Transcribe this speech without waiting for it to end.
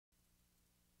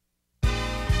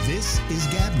This is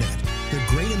GabNet, the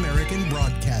Great American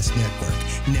Broadcast Network,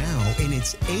 now in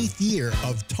its 8th year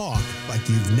of talk like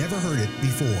you've never heard it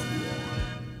before.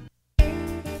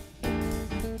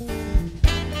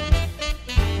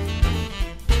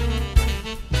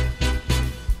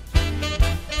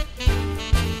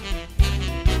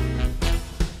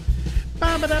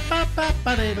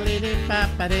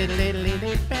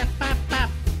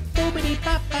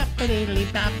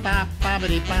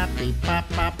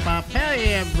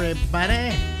 Hey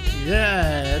everybody,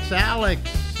 yeah, it's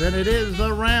Alex, and it is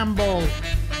the Ramble,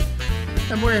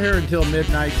 and we're here until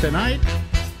midnight tonight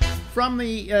from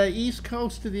the East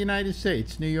Coast of the United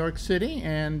States, New York City,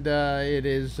 and it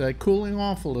is cooling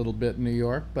off a little bit in New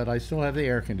York, but I still have the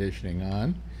air conditioning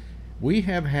on. We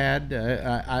have had,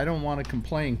 I don't want to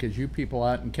complain because you people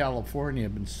out in California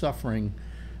have been suffering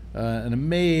an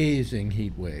amazing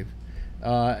heat wave. We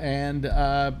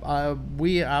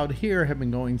out here have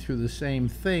been going through the same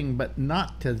thing, but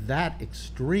not to that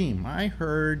extreme. I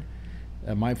heard,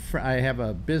 I have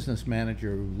a business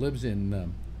manager who lives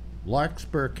in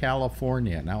Larkspur,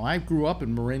 California. Now, I grew up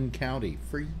in Marin County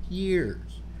for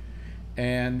years.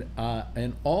 And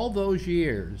in all those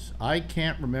years, I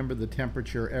can't remember the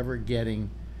temperature ever getting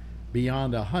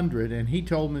beyond 100. And he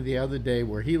told me the other day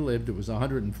where he lived, it was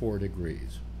 104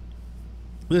 degrees.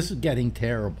 This is getting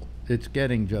terrible. It's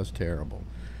getting just terrible.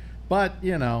 But,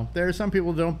 you know, there are some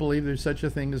people who don't believe there's such a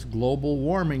thing as global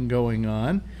warming going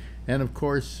on. And, of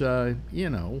course, you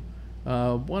know,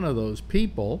 one of those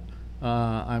people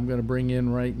I'm going to bring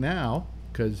in right now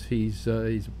because he's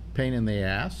a pain in the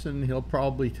ass, and he'll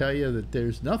probably tell you that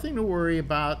there's nothing to worry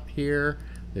about here.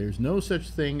 There's no such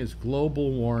thing as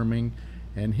global warming,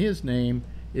 and his name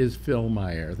is Phil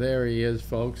Meyer. There he is,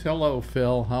 folks. Hello,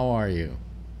 Phil. How are you?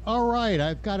 All right,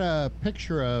 I've got a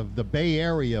picture of the Bay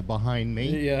Area behind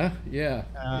me. Yeah.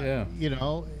 You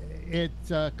know,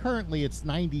 currently it's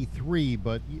 93,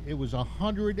 but it was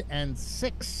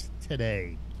 106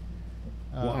 today.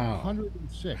 Wow,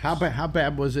 106. How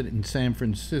bad was it in San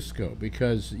Francisco?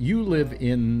 Because you live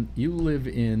in I live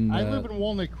in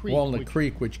Walnut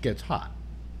Creek. Which gets hot.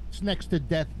 It's next to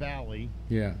Death Valley.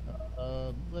 Yeah.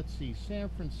 Let's see, San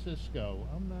Francisco.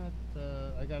 I'm not.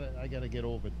 I gotta get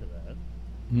over to that.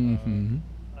 Mm-hmm.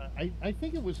 I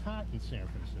think it was hot in San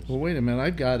Francisco. Well, wait a minute.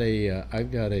 I've got my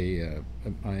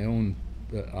own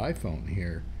iPhone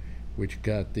here, which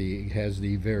has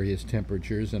the various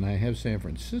temperatures, and I have San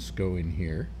Francisco in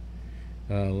here.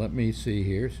 Let me see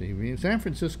here. See, San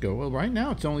Francisco. Well, right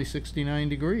now it's only 69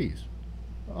 degrees.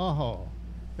 Oh,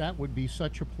 that would be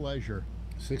such a pleasure.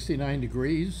 69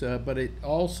 degrees, but it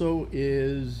also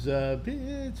is.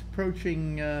 It's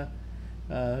approaching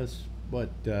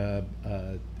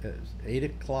 8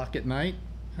 o'clock at night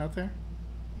out there.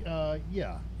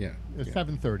 Yeah.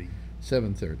 7:30.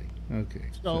 7:30. Okay.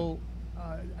 So.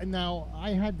 Now,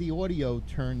 I had the audio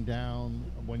turned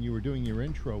down when you were doing your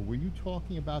intro. Were you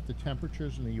talking about the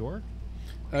temperatures in New York?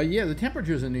 Yeah, the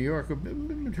temperatures in New York have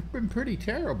been pretty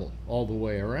terrible all the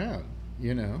way around,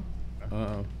 you know.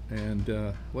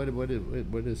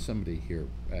 What is somebody here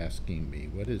asking me?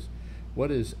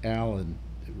 What is Alan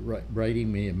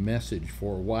writing me a message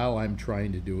for while I'm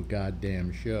trying to do a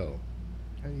goddamn show?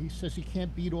 He says he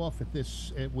can't beat off at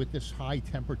this with this high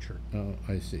temperature. Oh,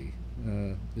 I see.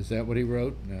 Is that what he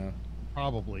wrote? No.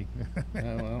 Probably.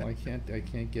 Well, I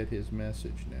can't get his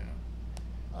message now.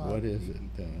 What is it?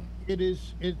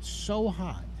 It's so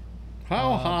hot.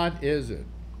 How hot is it?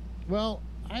 Well,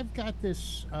 I've got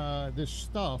this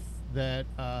stuff that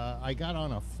I got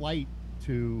on a flight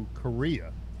to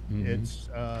Korea. Mm-hmm. It's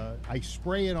I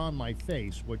spray it on my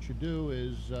face. What you do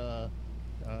is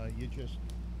you just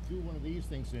do one of these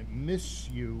things and it mists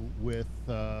you with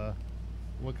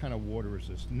what kind of water is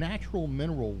this? Natural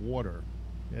mineral water.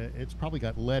 It's probably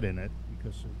got lead in it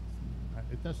because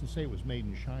it doesn't say it was made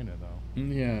in China though.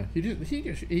 Yeah, he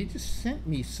just sent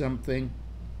me something.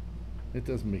 It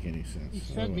doesn't make any sense. He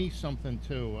sent me something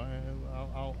too.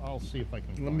 I'll see if I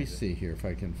can. Let me see here if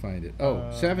I can find it.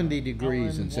 70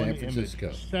 degrees in San Francisco.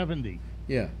 Image. 70.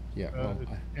 Yeah. Well,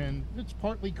 and it's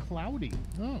partly cloudy.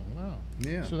 Oh, wow.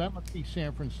 Yeah. So that must be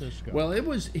San Francisco. Well, it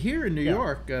was here in New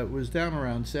York. It was down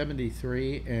around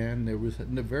 73, and there was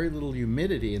very little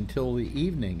humidity until the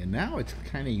evening, and now it's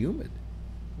kind of humid.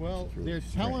 Well, they're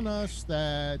telling us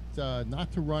that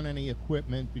not to run any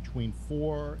equipment between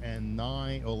 4 and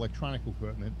 9, electronic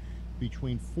equipment,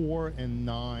 between 4 and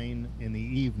 9 in the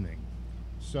evening.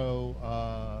 So,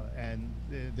 and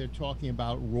they're talking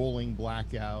about rolling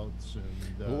blackouts and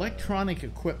electronic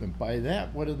equipment. By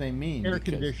that, what do they mean? Air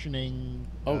conditioning,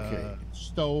 okay,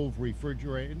 stove,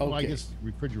 refrigerator. Okay. Well, I guess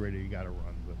refrigerator you got to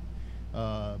run, but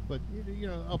But you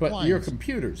know, But your appliance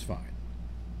computer's fine.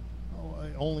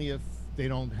 only if they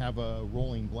don't have a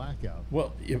rolling blackout.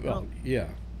 Well, Well, yeah.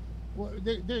 well,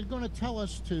 they're going to tell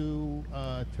us to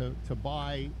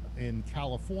buy in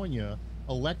California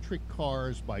electric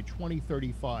cars by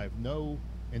 2035. No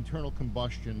internal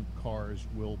combustion cars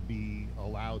will be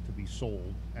allowed to be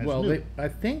sold as Well, new. I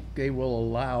think they will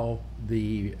allow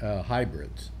the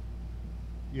hybrids.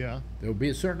 Yeah. There will be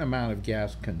a certain amount of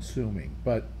gas consuming,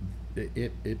 but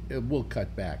it will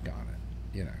cut back on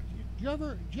it. You know.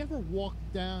 Do you ever walk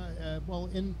down? Well,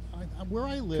 in where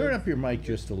I live, Turn up your mic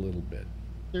just a little bit.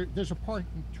 there's a park.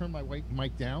 Turn my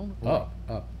mic down. Up.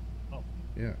 Oh,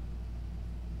 Yeah.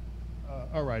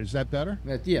 all right. Is that better?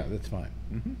 Yeah, that's fine.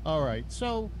 All right.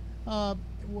 So,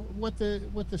 what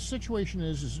the situation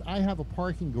is I have a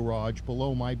parking garage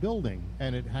below my building,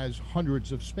 and it has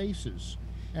hundreds of spaces.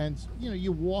 And you know,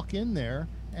 you walk in there,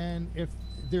 and if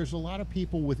there's a lot of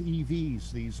people with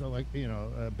EVs, these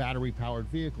battery powered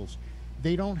vehicles,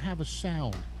 they don't have a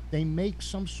sound. They make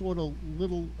some sort of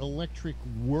little electric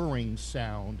whirring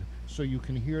sound so you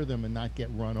can hear them and not get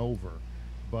run over.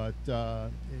 But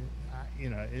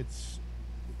it's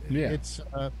Yeah.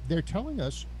 they're telling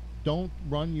us don't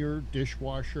run your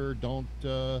dishwasher, don't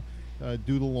do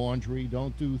the laundry,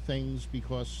 don't do things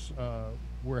because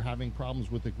we're having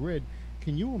problems with the grid.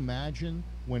 Can you imagine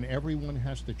when everyone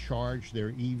has to charge their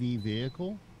EV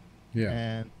vehicle?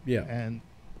 Yeah. And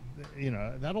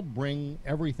that'll bring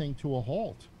everything to a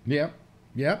halt.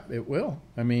 Yep, it will.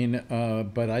 I mean,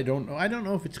 but I don't know. I don't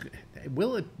know if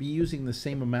will it be using the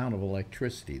same amount of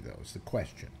electricity though, is the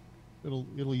question.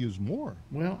 It'll use more.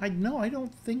 Well, I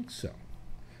don't think so.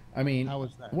 I mean, how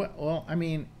is that? Well, I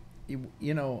mean,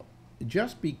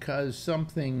 just because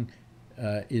something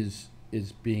is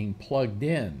being plugged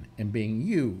in and being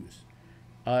used,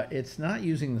 it's not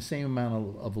using the same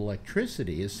amount of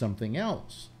electricity as something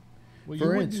else. Well, you For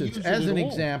wouldn't instance, use it as at an all.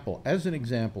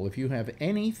 example, if you have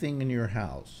anything in your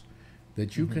house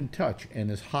that you can touch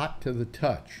and is hot to the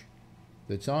touch,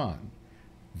 that's on,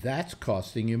 that's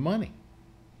costing you money.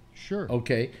 Sure.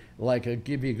 Okay, like I'll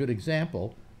give you a good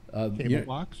example. Cable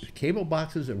box? Cable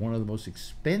boxes are one of the most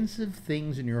expensive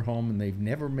things in your home, and they've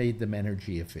never made them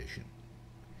energy efficient.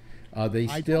 They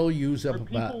still use up Are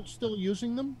about. people still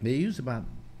using them? They use about,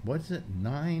 what is it,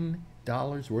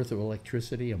 $9 worth of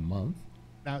electricity a month.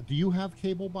 Now, do you have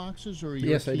cable boxes or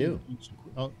Yes, I do.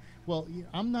 Well,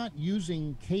 I'm not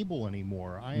using cable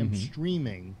anymore. I am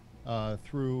streaming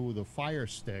through the Fire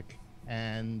Stick,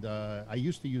 and I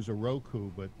used to use a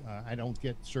Roku, but I don't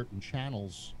get certain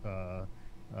channels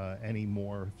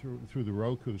anymore through the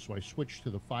Roku, so I switched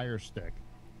to the Fire Stick,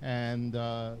 and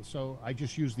so I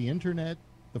just use the internet,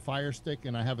 the Fire Stick,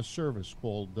 and I have a service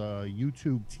called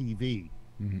YouTube TV,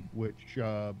 which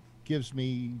gives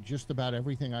me just about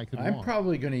everything I could want. I'm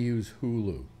probably going to use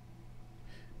Hulu,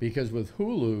 because with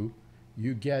Hulu,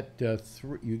 you get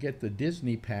the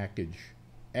Disney package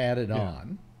added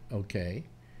on, okay,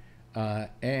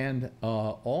 and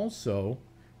also,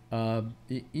 I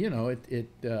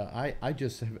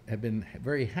just have been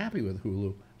very happy with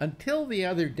Hulu until the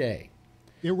other day.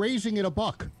 They're raising it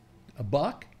 $1.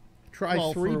 $1? Try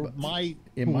Well, $3. my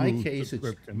In my Hulu case,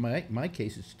 subscription. my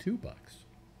case it's $2.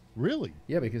 Really?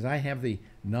 Yeah, because I have the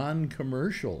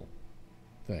non-commercial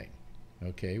thing,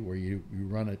 okay, where you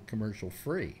run it commercial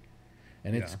free,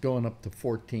 and it's going up to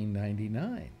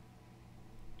 $14.99.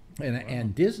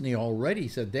 And Disney already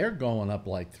said they're going up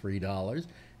like $3,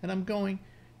 and I'm going,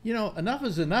 enough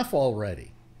is enough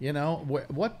already.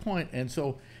 What point? And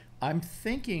so I'm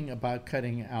thinking about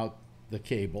cutting out the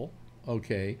cable,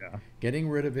 okay, getting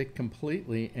rid of it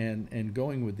completely, and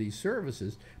going with these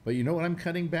services. But you know what I'm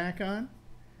cutting back on?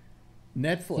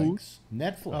 Netflix.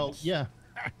 Oh yeah,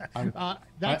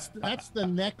 that's the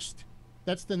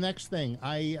next thing.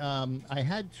 I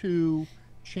had to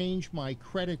change my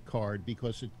credit card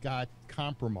because it got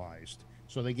compromised,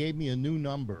 so they gave me a new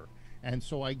number, and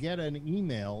so I get an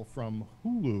email from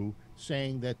Hulu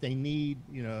saying that they need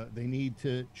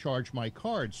to charge my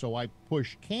card. So I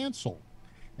push cancel,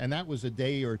 and that was a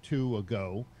day or two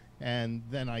ago. And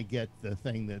then I get the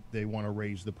thing that they want to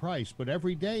raise the price. But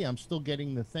every day I'm still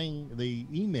getting the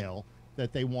email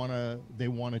that they want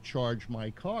to charge my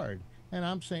card. And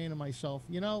I'm saying to myself,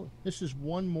 this is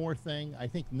one more thing. I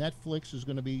think Netflix is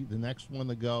going to be the next one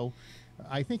to go.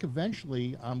 I think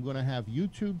eventually I'm going to have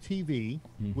YouTube TV,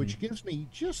 which gives me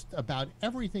just about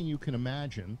everything you can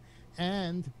imagine.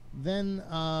 And then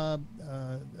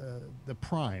the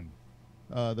Prime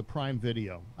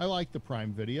Video. I like the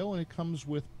Prime Video, and it comes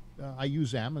with. I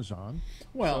use Amazon.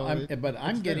 Well, so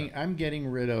I'm getting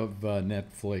rid of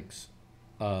Netflix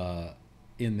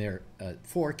in their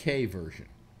 4K version.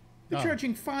 They're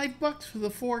charging $5 for the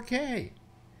 4K.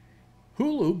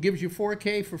 Hulu gives you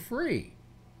 4K for free.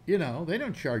 You know, they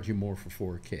don't charge you more for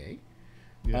 4K.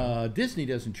 Yeah. Disney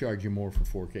doesn't charge you more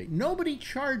for 4K. Nobody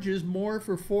charges more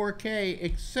for 4K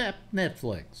except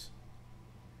Netflix.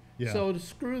 Yeah. So to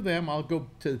screw them, I'll go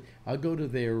to their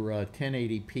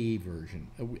 1080p version.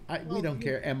 We don't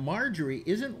care. And Marjorie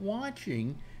isn't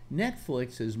watching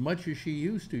Netflix as much as she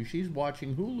used to. She's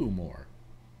watching Hulu more.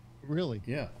 Really?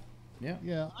 Yeah. Yeah.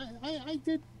 Yeah. I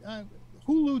did.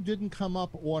 Hulu didn't come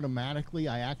up automatically.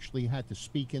 I actually had to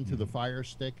speak into the Fire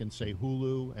Stick and say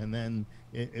Hulu, and then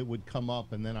it would come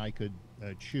up, and then I could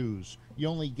choose. You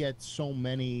only get so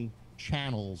many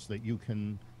channels that you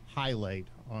can highlight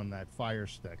on that Fire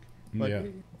Stick, but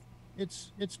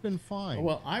it's been fine.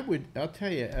 Well, I'll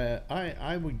tell you,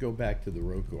 I would go back to the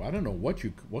Roku. I don't know what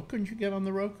couldn't you get on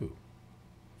the Roku?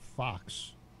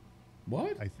 Fox.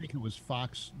 What? I think it was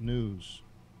Fox News.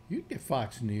 You'd get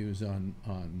Fox News on.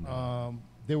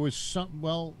 There was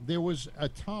a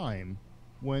time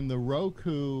when the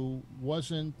Roku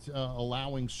wasn't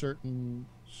allowing certain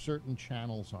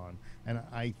channels on, and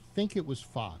I think it was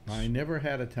Fox. I never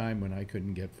had a time when I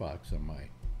couldn't get Fox on my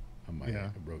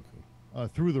Roku.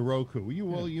 Through the Roku.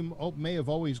 You may have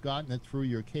always gotten it through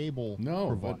your cable.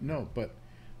 But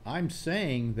I'm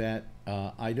saying that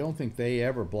I don't think they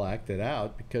ever blacked it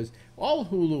out, because all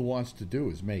Hulu wants to do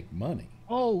is make money.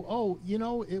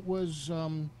 It was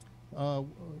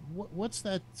what's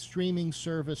that streaming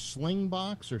service?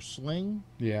 Slingbox or Sling?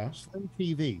 Yeah. Sling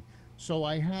TV. So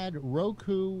I had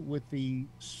Roku with the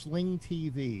Sling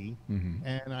TV,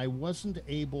 and I wasn't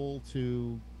able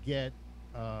to get.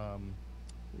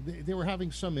 They were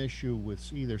having some issue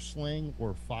with either Sling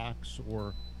or Fox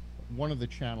or one of the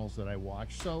channels that I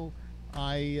watched. So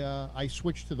I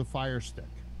switched to the Fire Stick.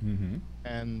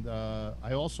 And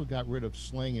I also got rid of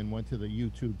Sling and went to the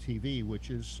YouTube TV,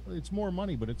 which it's more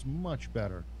money, but it's much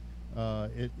better.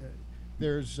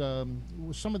 There's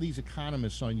some of these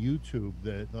economists on YouTube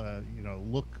that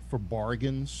look for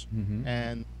bargains,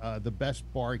 and the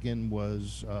best bargain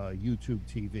was YouTube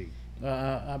TV.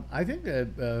 I think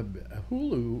that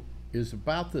Hulu is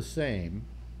about the same.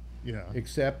 Yeah.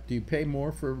 Except you pay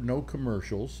more for no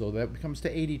commercials, so that comes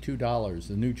to $82.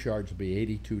 The new charge will be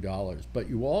 $82. But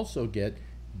you also get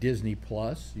Disney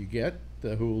Plus, you get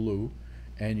the Hulu,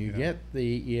 and you get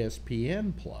the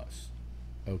ESPN Plus.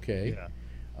 Okay. Yeah.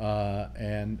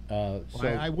 So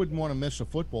I wouldn't want to miss a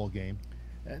football game.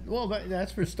 Well,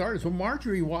 that's for starters. Well,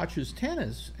 Marjorie watches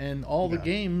tennis, and all the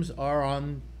games are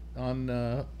on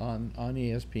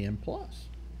ESPN Plus.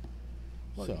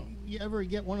 Well, so you ever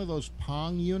get one of those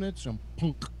Pong units and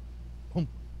punk, punk,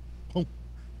 punk,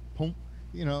 punk?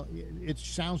 It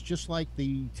sounds just like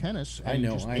the tennis. I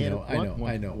know.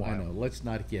 Let's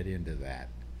not get into that.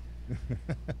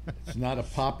 It's not a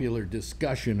popular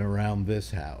discussion around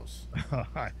this house.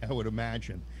 I would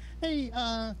imagine. Hey,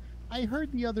 I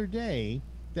heard the other day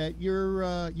that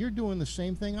you're doing the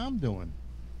same thing I'm doing.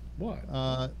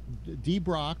 What?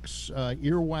 D-Brock's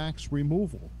earwax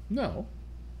removal. No.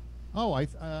 Oh,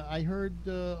 I heard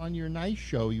on your nice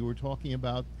show you were talking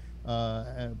about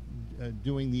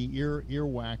doing the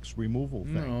earwax removal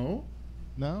thing.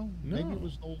 No? Maybe it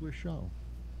was an older show.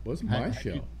 Wasn't my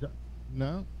show.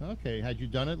 No? Okay. Had you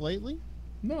done it lately?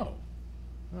 No.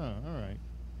 Oh, all right.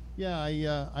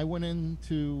 Yeah, I went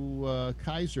into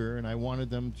Kaiser and I wanted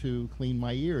them to clean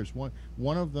my ears.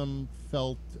 One of them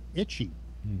felt itchy.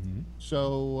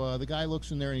 So the guy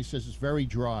looks in there and he says it's very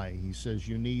dry. He says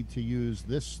you need to use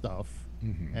this stuff,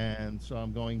 and so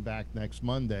I'm going back next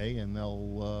Monday and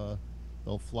they'll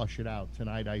flush it out.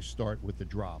 Tonight I start with the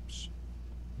drops,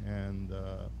 and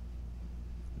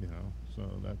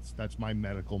so that's my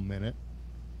medical minute.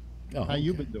 Oh, how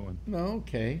you been doing? No,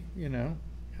 okay. My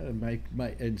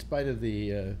in spite of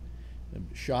the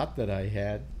shot that I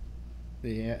had.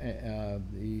 Did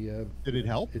it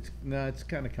help? It's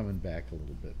kind of coming back a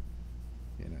little bit,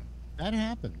 That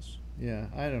happens. Yeah,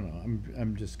 I don't know.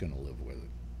 I'm just gonna live with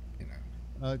it,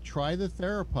 Try the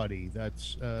Theraputty.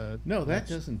 That's that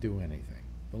doesn't do anything.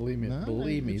 Believe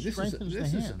me. This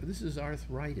is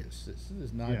arthritis. This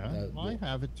is not. Yeah, I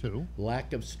have it too.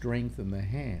 Lack of strength in the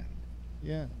hand.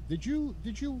 Yeah. Did you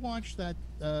watch that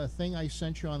thing I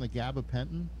sent you on the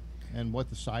gabapentin? And what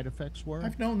the side effects were?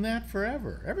 I've known that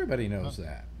forever. Everybody knows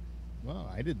that.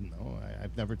 Well, I didn't know.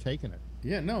 I've never taken it.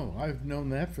 Yeah, no, I've known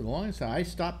that for the longest time. I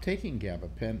stopped taking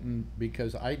gabapentin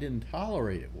because I didn't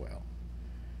tolerate it well.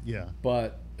 Yeah.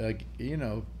 But, the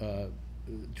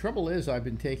trouble is I've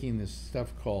been taking this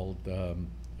stuff called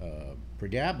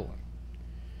pregabalin,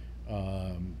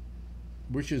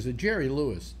 which is a Jerry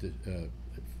Lewis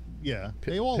Yeah,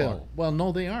 they all pill. are. Well,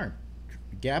 no, they aren't.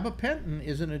 Gabapentin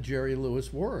isn't a Jerry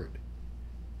Lewis word.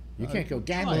 You can't go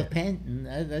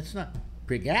gabapentin. That's not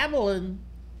pregabalin.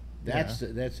 That's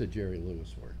a Jerry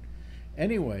Lewis word.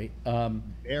 Anyway,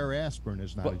 Air aspirin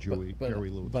is not a Jerry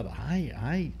Lewis. But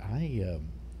I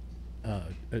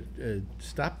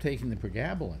stopped taking the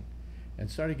pregabalin and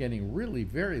started getting really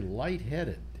very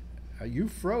lightheaded. You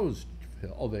froze.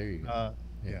 Oh, there you go.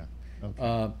 Yeah.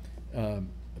 Okay.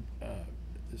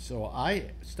 So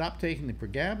I stopped taking the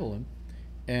pregabalin,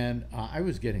 and I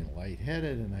was getting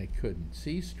lightheaded, and I couldn't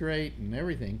see straight and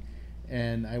everything.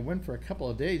 And I went for a couple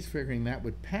of days figuring that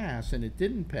would pass, and it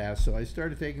didn't pass. So I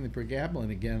started taking the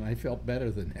pregabalin again, and I felt better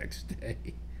the next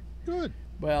day. Good.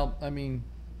 Well, I mean,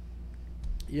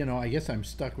 I guess I'm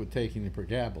stuck with taking the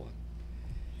pregabalin.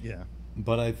 Yeah.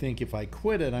 But I think if I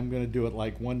quit it, I'm going to do it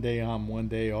like 1 day on, 1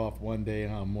 day off, 1 day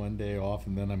on, 1 day off,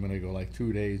 and then I'm going to go like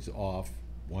 2 days off,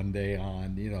 1 day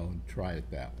on, and try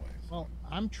it that way. Well,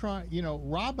 I'm trying,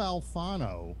 Rob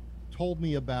Alfano told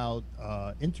me about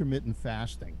intermittent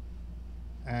fasting,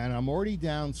 and I'm already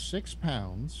down 6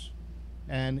 pounds,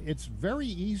 and it's very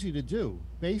easy to do.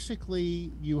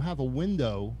 Basically, you have a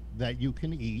window that you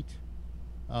can eat.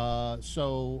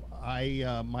 So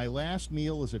my last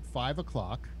meal is at 5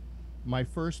 o'clock. My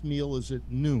first meal is at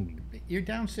noon. You're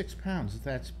down 6 pounds.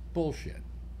 That's bullshit.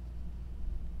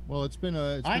 Well, it's been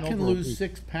I can lose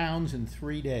 6 pounds in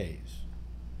 3 days.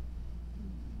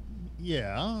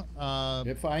 Yeah.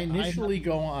 If I initially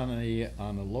go on a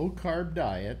low carb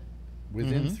diet,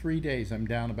 within 3 days I'm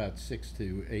down about 6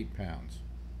 to 8 pounds.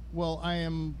 Well, I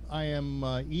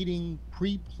am eating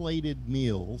pre-plated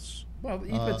meals. Well,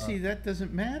 but see, that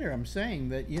doesn't matter. I'm saying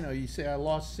that you say I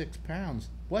lost 6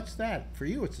 pounds. What's that for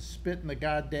you? It's a spit in the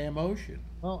goddamn ocean.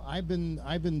 Well, I've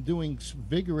been doing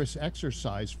vigorous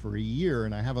exercise for a year,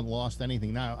 and I haven't lost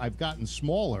anything. Now I've gotten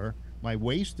smaller. My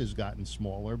waist has gotten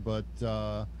smaller, but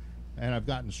and I've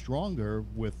gotten stronger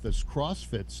with this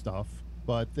CrossFit stuff.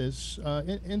 But this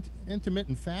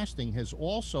intermittent fasting has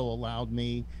also allowed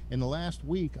me. In the last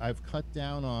week, I've cut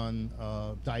down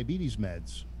on diabetes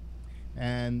meds,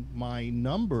 and my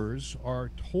numbers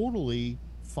are totally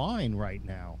fine right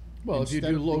now. Well, if you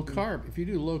do low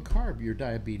carb, your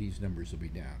diabetes numbers will be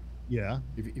down. Yeah.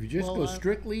 If you just go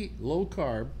strictly low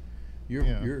carb, your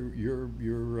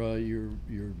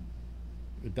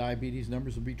diabetes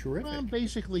numbers will be terrific. Well, I'm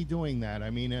basically doing that.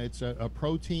 I mean, it's a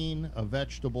protein, a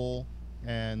vegetable,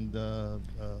 and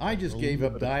I just gave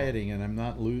up dieting, and I'm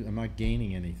not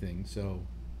gaining anything. So,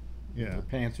 the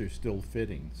pants are still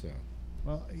fitting. So.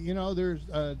 Well,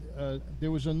 there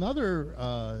was another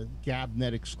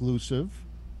GabNet exclusive.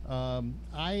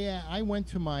 I went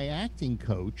to my acting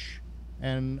coach,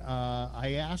 and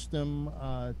I asked him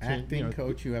acting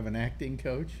coach. You have an acting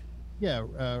coach? Yeah,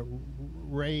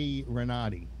 Ray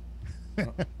Renati.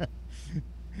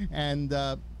 And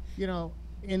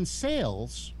in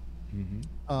sales,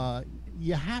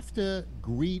 you have to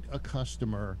greet a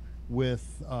customer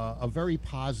with a very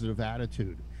positive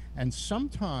attitude, and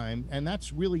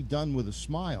that's really done with a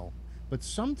smile. But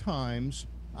sometimes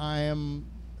I am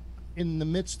in the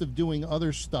midst of doing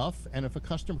other stuff, and if a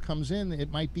customer comes in, it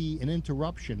might be an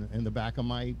interruption in the back of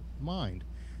my mind.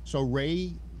 So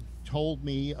Ray told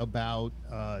me about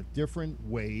different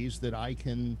ways that I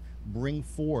can bring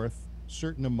forth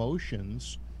certain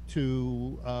emotions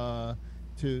to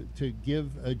give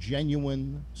a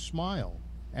genuine smile.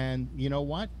 And you know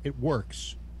what? It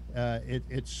works.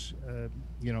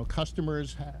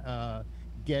 Customers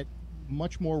get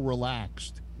much more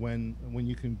relaxed when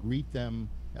you can greet them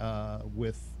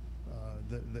with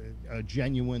a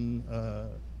genuine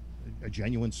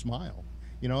smile,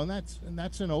 and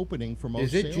that's an opening for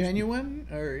most. Is it genuine,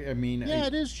 or I mean? Yeah,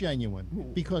 it is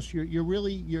genuine, because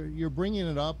you're bringing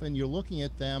it up, and you're looking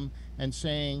at them and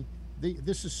saying,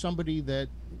 this is somebody that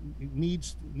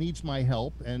needs my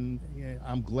help, and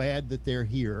I'm glad that they're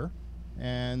here,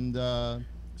 and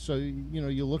so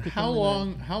you look at how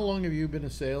long have you been a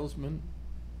salesman?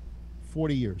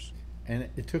 40 years. And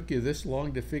it took you this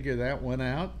long to figure that one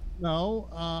out? No,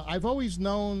 I've always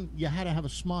known you had to have a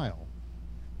smile.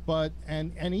 But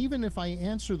and even if I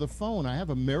answer the phone, I have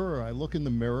a mirror. I look in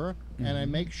the mirror, and I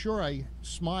make sure I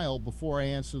smile before I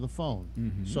answer the phone,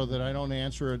 so that I don't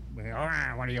answer it.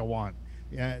 What do you want?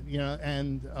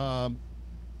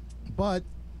 But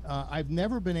I've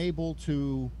never been able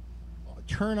to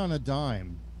turn on a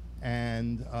dime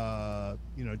and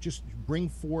just bring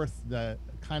forth the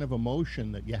kind of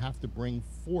emotion that you have to bring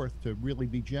forth to really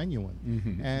be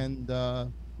genuine. And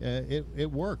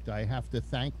it worked. I have to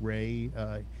thank Ray.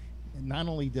 Not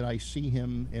only did I see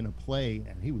him in a play,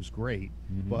 and he was great,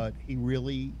 but he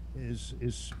really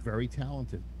is very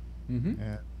talented.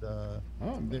 And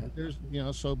there's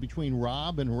so between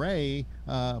Rob and Ray,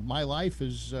 my life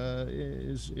is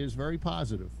very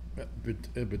positive. But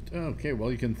okay,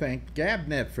 well, you can thank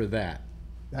Gabnet for that.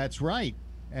 That's right.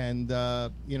 And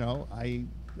I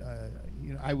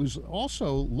was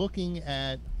also looking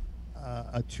at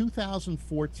a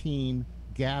 2014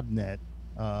 Gabnet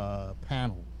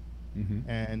panel.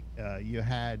 And you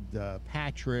had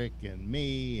Patrick and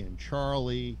me and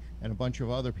Charlie and a bunch of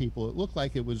other people. It looked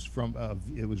like it was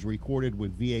it was recorded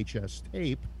with VHS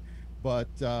tape, but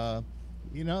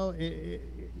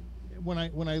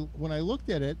when I looked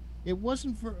at it, it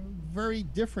wasn't very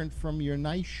different from your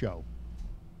nice show.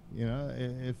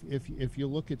 If you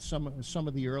look at some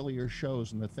of the earlier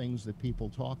shows and the things that people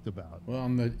talked about. Well,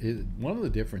 one of the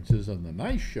differences on the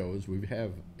nice shows, we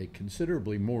have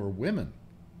considerably more women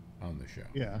on the show.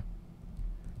 Yeah.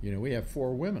 We have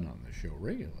 4 women on the show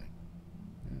regularly.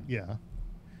 Yeah.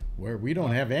 Where we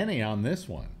don't have any on this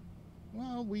one.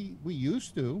 Well, we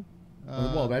used to.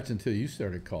 Well, that's until you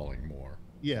started calling more.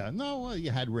 Yeah. No, well,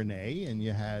 you had Renee and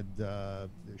you had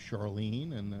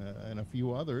Charlene and a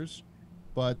few others,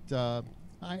 but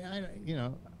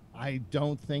I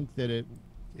don't think that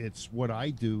it's what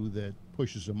I do that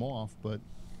pushes them off, but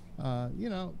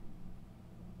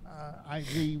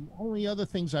the only other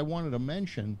things I wanted to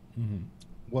mention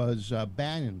was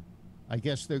Bannon. I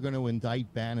guess they're going to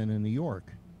indict Bannon in New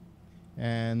York,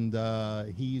 and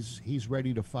he's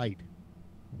ready to fight.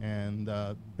 And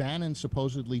Bannon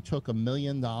supposedly took $1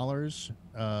 million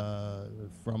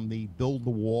from the Build the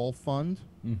Wall fund.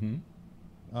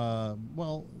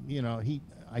 Well,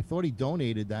 I thought he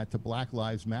donated that to Black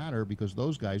Lives Matter because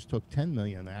those guys took $10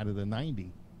 million out of the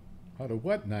 90. Out of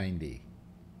what 90?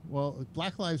 Well,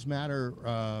 Black Lives Matter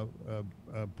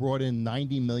brought in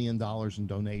 $90 million in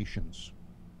donations,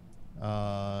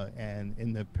 and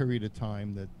in the period of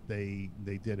time that they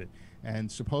did it, and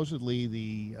supposedly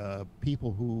the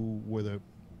people who were the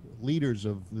leaders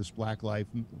of this Black Lives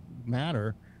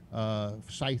Matter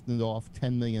siphoned off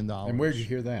 $10 million. And where did you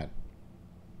hear that?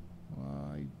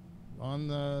 On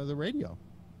the radio.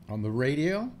 On the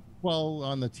radio? Well,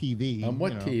 on the TV. On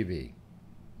what TV?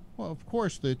 Well, of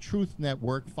course, the Truth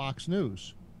Network, Fox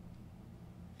News.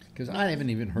 Because I haven't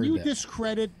even heard that. You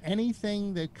discredit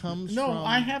anything that comes from... No,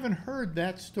 I haven't heard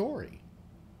that story.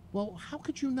 Well, how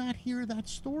could you not hear that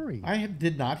story?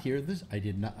 Did not hear this. I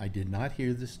did not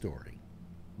hear the story.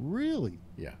 Really?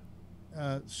 Yeah.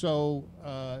 So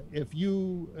if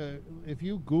you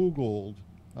Googled...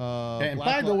 and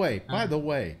by the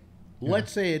way,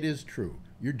 let's say it is true.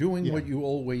 You're doing what you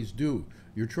always do.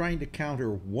 You're trying to counter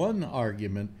one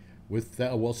argument with,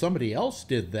 well, somebody else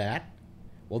did that.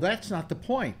 Well, that's not the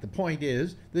point. The point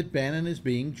is that Bannon is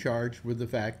being charged with the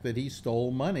fact that he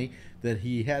stole money, that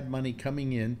he had money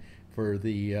coming in for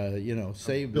the,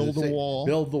 build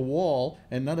the wall,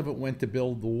 and none of it went to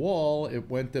build the wall. It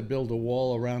went to build a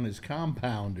wall around his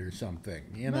compound or something,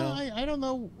 No, I don't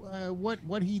know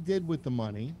what he did with the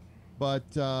money, but,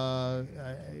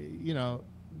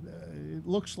 it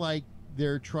looks like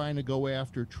they're trying to go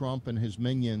after Trump and his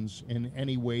minions in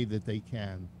any way that they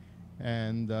can.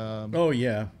 And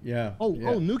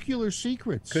nuclear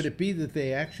secrets. Could it be that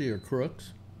they actually are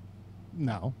crooks?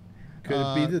 No. Could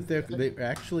it be that they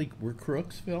actually were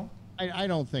crooks, Phil? I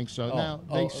don't think so. Now,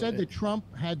 they said that Trump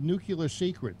had nuclear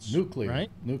secrets. Nuclear.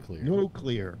 Right?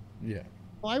 Nuclear. Yeah.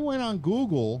 Well, I went on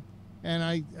Google and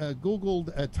I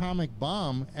Googled atomic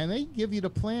bomb, and they give you the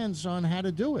plans on how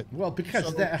to do it. Well,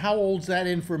 because how old's that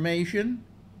information?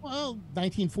 Well,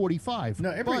 1945. No,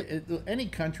 any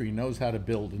country knows how to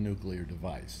build a nuclear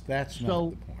device. That's not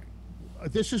the point.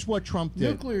 This is what Trump did.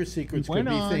 Nuclear secrets could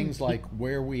be things like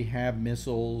where we have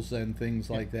missiles and things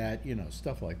like that,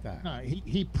 stuff like that.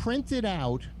 He printed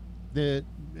out the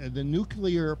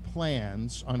nuclear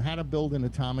plans on how to build an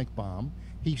atomic bomb.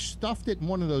 He stuffed it in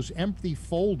one of those empty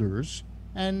folders,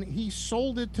 and he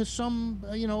sold it to some,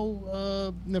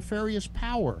 nefarious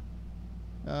power.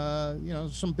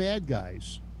 Some bad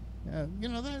guys.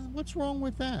 What's wrong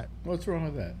with that? What's wrong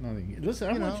with that? Nothing.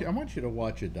 Listen, I want you to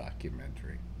watch a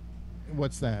documentary.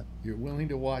 What's that? You're willing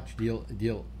to watch? Do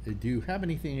you have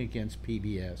anything against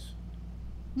PBS?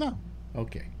 No.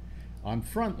 Okay. On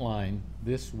Frontline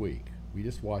this week, we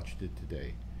just watched it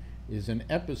today, is an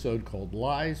episode called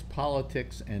Lies,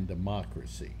 Politics, and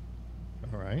Democracy.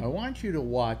 All right. I want you to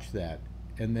watch that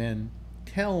and then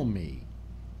tell me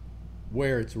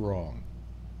where it's wrong.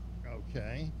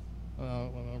 Okay.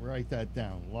 I'll write that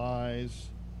down. Lies,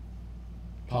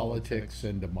 Politics,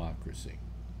 and Democracy.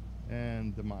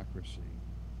 And democracy.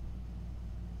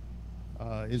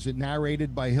 Is it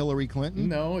narrated by Hillary Clinton?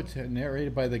 No, it's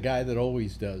narrated by the guy that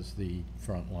always does the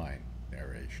Frontline.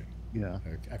 narration. Yeah.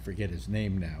 I forget his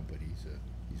name now, but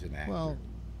he's an actor. Well,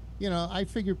 you know, I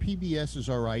figure PBS is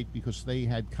all right because they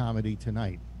had Comedy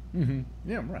Tonight.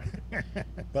 Yeah, right.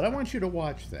 But I want you to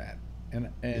watch that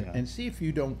and see if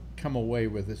you don't come away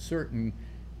with certain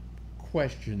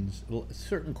questions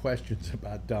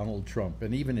about Donald Trump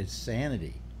and even his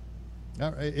sanity.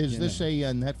 Is this a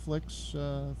Netflix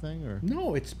thing or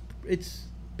no? It's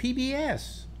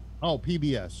PBS. Oh,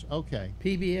 PBS. Okay.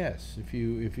 PBS. If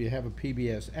you have a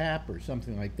PBS app or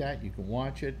something like that, you can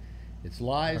watch it. It's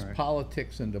Lies,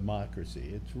 Politics, and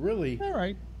Democracy. It's really all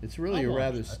right. It's really a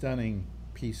rather stunning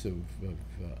piece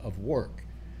of work.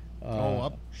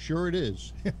 I'm sure it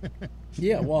is.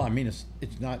 Yeah, well, I mean,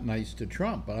 it's not nice to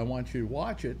Trump, but I want you to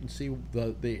watch it and see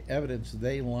the evidence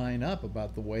they line up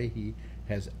about the way he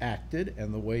has acted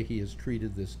and the way he has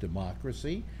treated this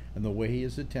democracy and the way he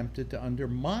has attempted to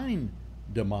undermine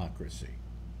democracy.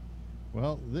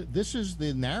 Well, this is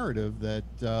the narrative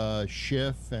that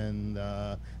Schiff and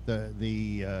the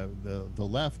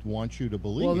left want you to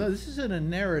believe. Well, no, this isn't a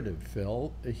narrative,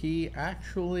 Phil. He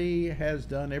actually has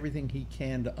done everything he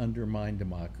can to undermine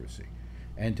democracy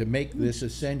and to make this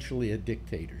essentially a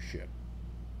dictatorship.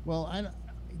 Well,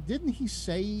 didn't he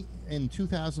say in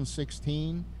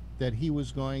 2016 that he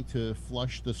was going to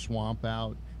flush the swamp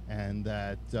out and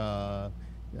that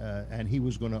and he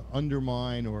was going to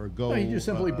undermine or go... No, he just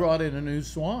simply brought in a new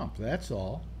swamp, that's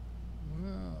all.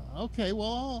 Okay,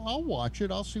 well, I'll watch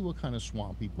it. I'll see what kind of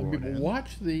swamp he brought in.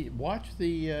 Watch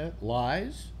the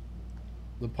Lies,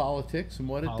 the Politics, and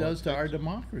what it does to our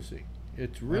democracy.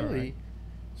 It's really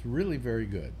very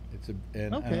good.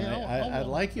 I'd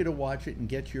like you to watch it and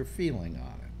get your feeling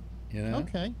on it. You know?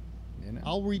 Okay. You know?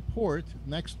 I'll report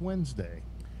next Wednesday.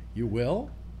 You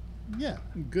will? Yeah.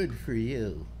 Good for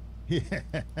you. Yeah.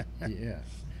 Yeah.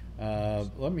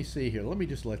 Let me see here. Let me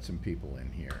just let some people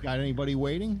in here. Got anybody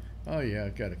waiting? Oh yeah,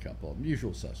 I've got a couple of them.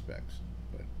 Usual suspects,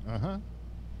 but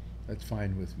that's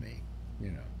fine with me.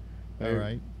 You know. All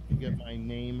right. You get my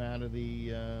name out of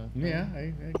the. Yeah,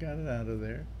 I got it out of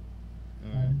there.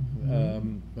 All right.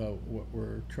 What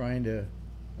we're trying to.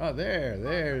 Oh,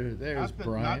 there's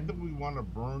Brian. Not that we want to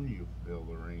burn you, Phil,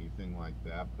 or anything like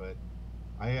that, but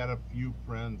I had a few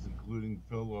friends, including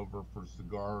Phil, over for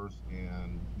cigars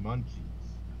and munchies.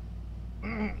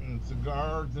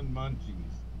 Cigars and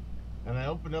munchies. And I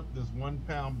opened up this 1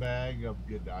 pound bag of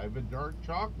Godiva dark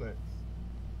chocolates.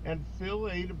 And Phil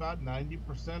ate about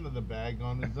 90% of the bag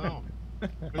on his own.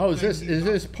 Oh, is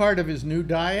this part of his new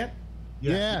diet?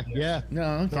 Yeah.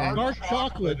 No, okay. Dark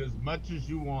chocolate as much as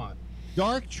you want.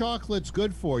 Dark chocolate's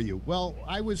good for you. Well,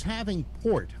 I was having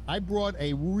port. I brought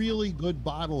a really good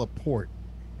bottle of port.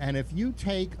 And if you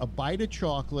take a bite of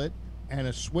chocolate and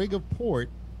a swig of port,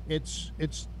 it's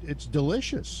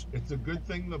delicious. It's a good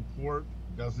thing the port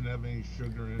doesn't have any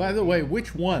sugar in it. By the way,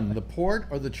 which one, the port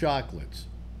or the chocolates?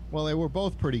 Well, they were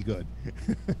both pretty good.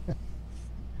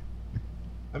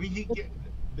 I mean,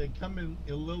 they come in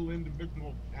little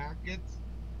individual packets,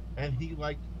 and he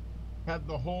had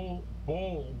the whole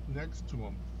bowl next to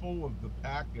him full of the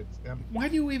packets. And why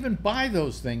do you even buy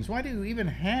those things? Why do you even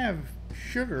have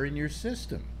sugar in your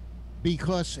system?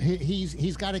 Because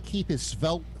he's got to keep his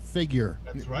svelte figure.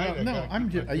 That's right. Well, no, I'm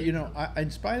just in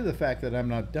spite of the fact that I'm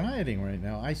not dieting right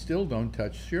now, I still don't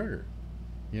touch sugar.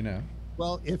 You know.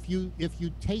 Well, if you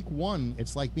take one,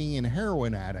 it's like being a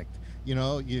heroin addict. You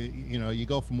know, you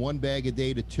go from 1 bag a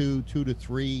day to 2 to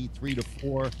 3 to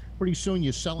 4. Pretty soon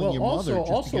you're selling your mother.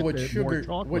 Also,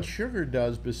 what sugar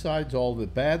does, besides all the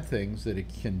bad things that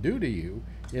it can do to you,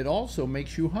 it also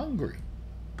makes you hungry.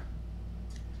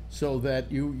 So that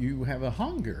you have a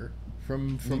hunger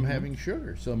from having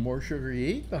sugar. So the more sugar you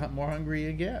eat, the more hungry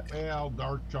you get. Well,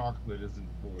 dark chocolate isn't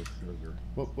full of sugar.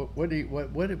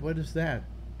 What is that,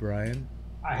 Brian?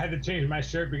 I had to change my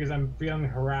shirt because I'm feeling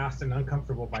harassed and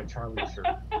uncomfortable by Charlie's shirt.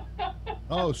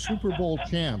 Oh, Super Bowl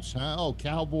champs, huh? Oh,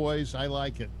 Cowboys, I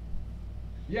like it.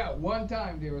 Yeah, one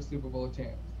time they were Super Bowl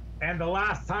champs. And the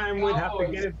last time we'd have to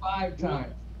get it 5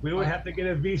 times. We would have to get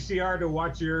a VCR to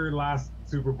watch your last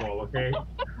Super Bowl, okay?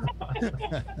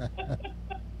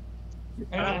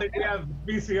 I don't think we have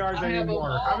VCRs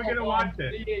anymore. How are we gonna watch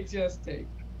it? VHS tape.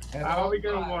 How are we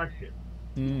gonna watch it?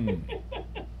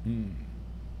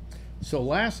 So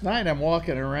last night I'm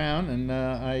walking around and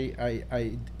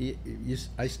I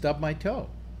stubbed my toe,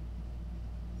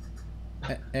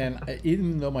 and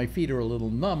even though my feet are a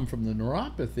little numb from the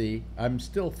neuropathy, I'm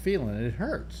still feeling it. It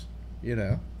hurts, you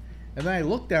know. And then I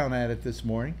looked down at it this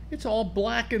morning. It's all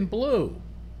black and blue.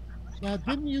 Now,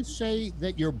 didn't you say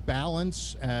that your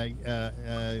balance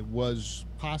was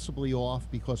possibly off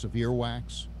because of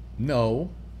earwax? No.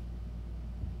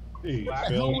 What the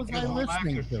hell was I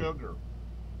listening to? Sugar.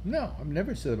 No, I've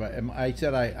never said about it. I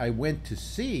said I went to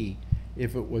see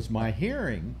if it was my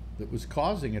hearing that was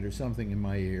causing it or something in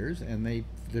my ears, and they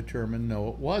determined no,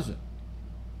 it wasn't.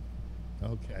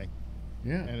 Okay.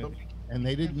 Yeah. And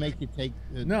they didn't make you take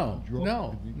No, drug-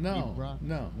 no, deep no, rock?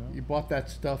 no. You bought that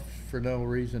stuff for no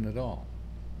reason at all.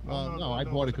 No, I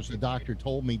bought it because the doctor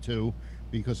told me to,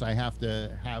 because I have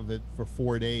to have it for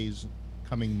 4 days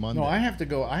coming Monday. No, I have to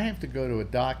go to a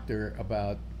doctor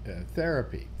about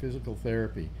therapy, physical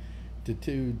therapy, to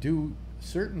do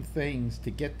certain things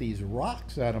to get these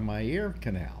rocks out of my ear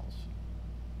canals,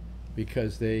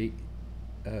 because they,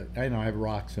 I know I have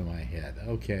rocks in my head.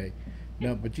 Okay,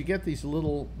 no, but you get these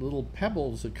little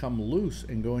pebbles that come loose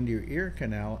and go into your ear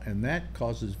canal, and that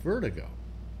causes vertigo.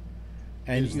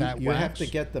 And Is that you have wax? to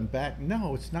get them back.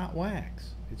 No, it's not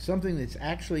wax. It's something that's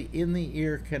actually in the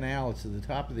ear canal. It's at the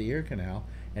top of the ear canal,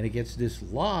 and it gets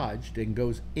dislodged and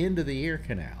goes into the ear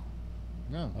canal.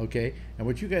 No. Okay, and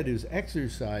what you got to do is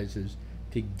exercises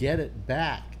to get it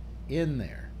back in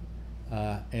there,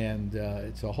 and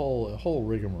it's a whole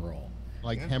rigmarole.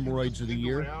 Like Can't hemorrhoids you of the dig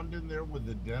ear? around in there with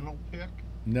a dental pick?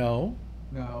 No,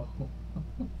 No.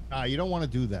 You don't want to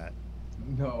do that.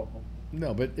 No.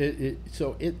 no, but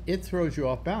it throws you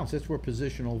off balance. That's where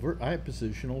I have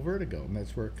positional vertigo, and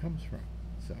that's where it comes from.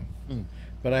 So,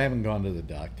 but I haven't gone to the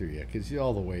doctor yet because you're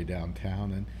all the way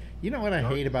downtown, and you know what I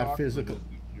hate about physical.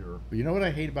 You know what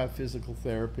I hate about physical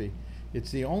therapy?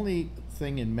 It's the only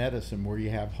thing in medicine where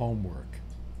you have homework.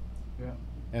 Yeah.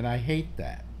 And I hate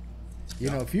that. You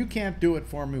know, if you can't do it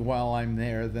for me while I'm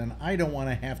there, then I don't want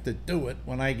to have to do it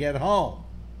when I get home.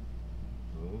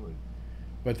 Absolutely.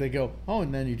 But they go, oh,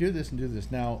 and then you do this and do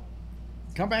this. Now,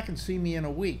 come back and see me in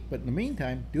a week. But in the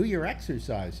meantime, do your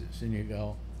exercises. And you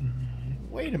go,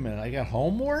 wait a minute, I got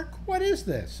homework? What is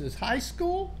this? Is high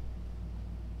school?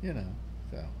 You know,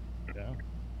 so. Yeah.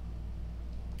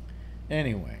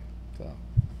 Anyway, so.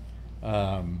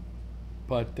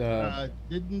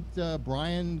 Didn't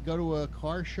Brian go to a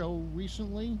car show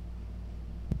recently?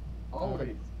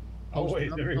 Always.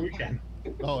 Always, every weekend.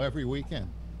 Oh, every weekend.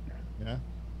 Yeah.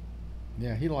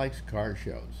 Yeah, he likes car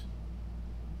shows.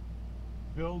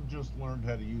 Phil just learned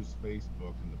how to use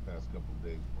Facebook in the past couple of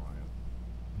days,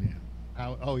 Brian.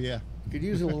 Yeah. Oh yeah. Could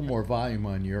use a little more volume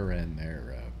on your end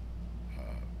there.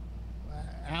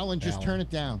 Alan, just Alan. turn it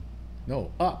down.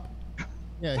 No, up.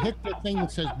 Yeah, hit the thing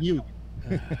that says mute.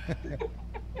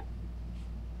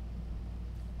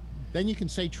 Then you can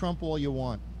say Trump all you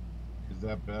want. Is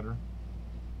that better?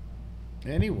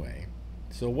 Anyway,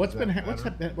 so what's Is been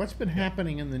that what's been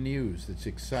happening in the news that's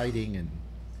exciting and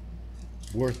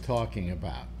worth talking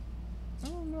about? I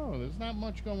don't know. There's not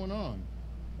much going on.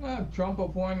 Well, Trump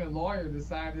appointed lawyer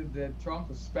decided that Trump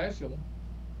was special.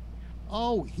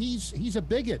 Oh, he's a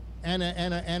bigot and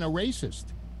a racist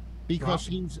because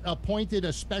he's appointed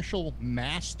a special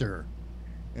master.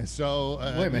 And so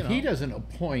Wait a minute, he doesn't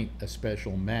appoint a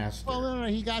special master. Well, no,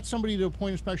 he got somebody to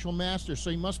appoint a special master, so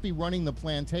he must be running the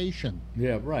plantation.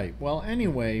 Yeah, right. Well,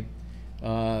 anyway,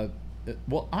 well,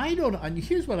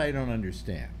 here's what I don't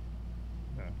understand.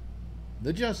 Yeah.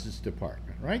 The Justice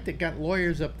Department, right? They got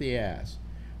lawyers up the ass.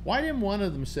 Why didn't one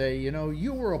of them say, you know,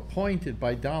 you were appointed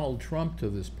by Donald Trump to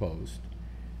this post,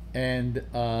 and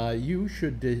you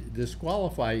should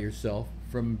disqualify yourself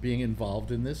from being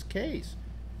involved in this case?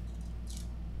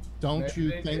 Don't Maybe you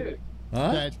they think did.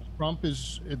 that Trump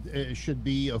should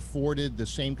be afforded the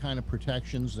same kind of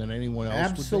protections that anyone else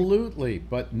would Absolutely,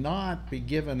 but not be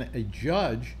given a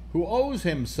judge who owes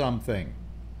him something.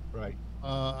 Right.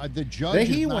 be? The judge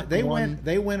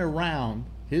They went around.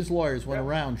 His lawyers went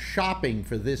around shopping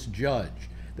for this judge.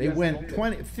 They Yes, went they did.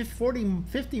 20, 40,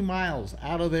 50 miles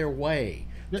out of their way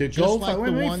to Just go. like Let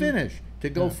the me one- finish. To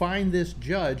go Yeah. find this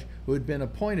judge who had been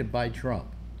appointed by Trump.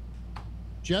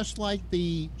 just like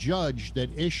the judge that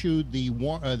issued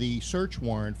the search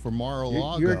warrant for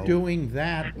Mar-a-Lago. You're doing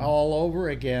that all over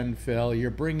again, Phil.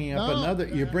 You're bringing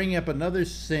up another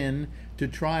sin to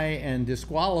try and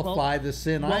disqualify the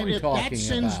sin I'm if talking that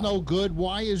sin's about. no good,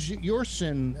 why is your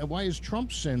sin? Why is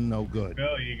Trump's sin no good?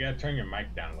 Bill, you gotta turn your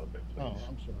mic down a little bit, please. Oh,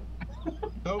 I'm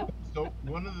sorry. So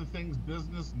one of the things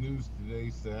Business News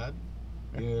today said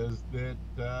is that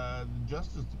the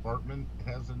Justice Department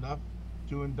has enough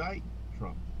to indict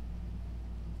Trump.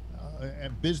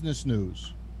 Business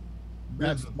news.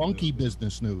 That's Business monkey news.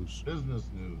 business news. Business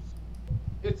News.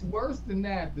 It's worse than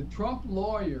that. The Trump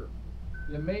lawyer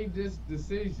that made this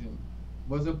decision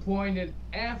was appointed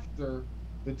after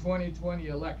the 2020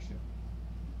 election.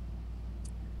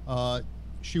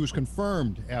 She was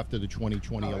confirmed after the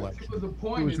 2020 She election. was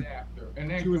appointed after, and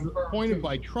then She was confirmed appointed too.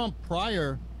 by Trump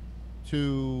prior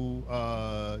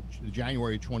to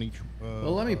January 20.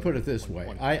 Well, let me put it this way.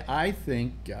 2020. I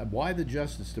think why the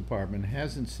Justice Department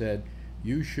hasn't said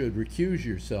you should recuse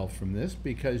yourself from this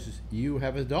because you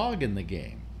have a dog in the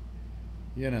game.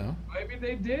 You know. Maybe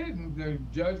they did, and the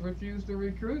judge refused to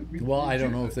recruit. Well, I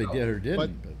don't know if they did or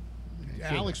didn't. But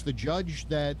Alex, the judge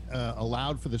that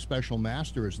allowed for the special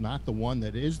master is not the one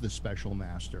that is the special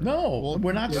master. no, Well,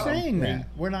 we're not yeah, saying they- that.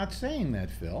 We're not saying that,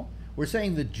 Phil. We're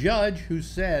saying the judge who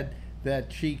said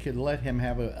that she could let him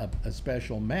have a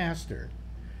special master,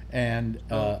 and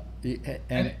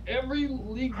And every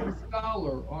legal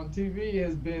scholar on TV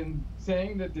has been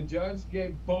saying that the judge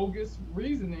gave bogus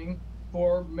reasoning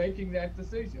for making that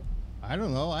decision. I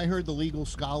don't know. I heard the legal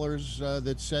scholars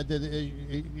that said that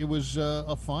it was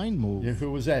a fine move.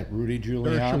 who was that? Rudy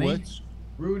Giuliani. Dershowitz.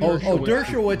 Rudy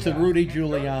Dershowitz and Yeah. Rudy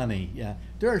Giuliani. Yeah,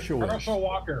 Dershowitz. Herschel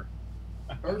Walker.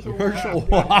 Herschel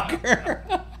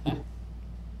Walker.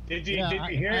 Did you Yeah,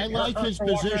 hear? I like his Herschel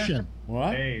Walker? position.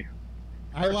 What? Hey,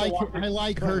 I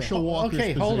like Herschel Walker's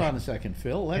Okay, hold on position. a second,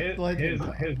 Phil. Let him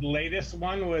talk. his latest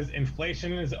one was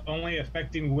inflation is only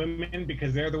affecting women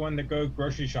because they're the one that go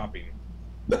grocery shopping.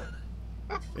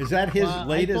 Is that his I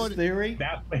latest thought- theory?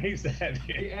 That's what he said.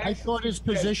 I thought his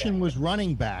position was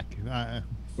running back.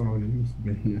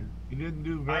 He didn't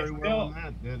do very well on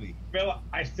that, did he? Phil,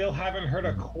 I still haven't heard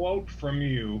a quote from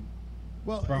you,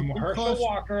 Well, from Herschel because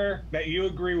Walker, that you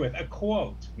agree with. A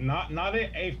quote, not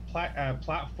a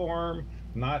platform,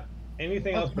 not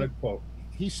anything else, but a quote.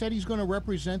 he said he's going to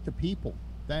represent the people,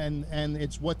 and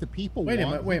it's what the people Wait a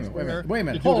want. minute. Wait a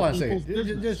minute. Hold on a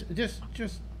second.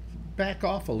 Just back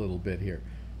off a little bit here.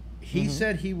 He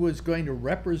said he was going to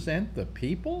represent the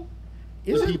people.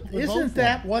 people vote Isn't for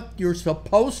that him. what you're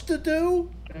supposed to do?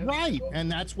 Right,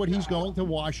 and that's what he's going to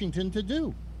Washington to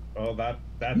do. Oh,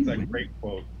 that's a great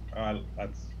quote.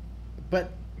 That's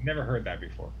But never heard that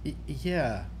before.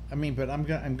 yeah, I mean, but I'm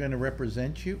going to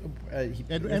represent you. And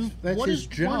That's what his has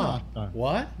job. Warnock done?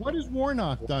 What? What has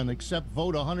Warnock done except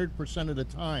vote 100% of the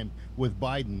time with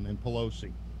Biden and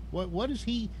Pelosi? What has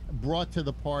he brought to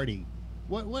the party?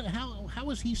 How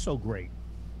is he so great?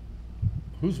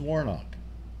 Who's Warnock?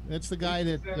 That's the guy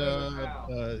that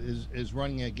Senator is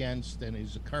running against, and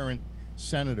he's a current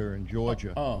senator in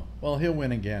Georgia. Oh, well, he'll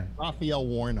win again Raphael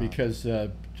Warnock. because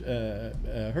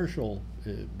Herschel,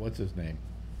 what's his name?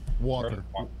 Walker.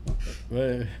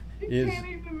 Uh, He is can't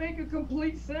even make a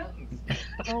complete sentence.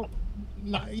 Well,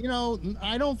 you know,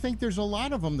 I don't think there's a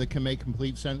lot of them that can make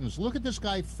complete sentences. Look at this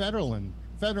guy Fetterman.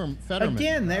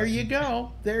 again? There you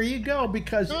go. There you go.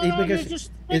 Because No, you because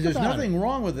just think there's about nothing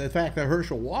wrong with the fact that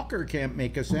Herschel Walker can't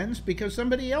make a sentence because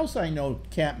somebody else I know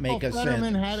can't make a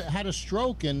Fetterman sentence. had a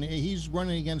stroke, and he's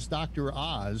running against Dr.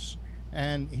 Oz,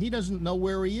 and he doesn't know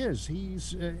where he is.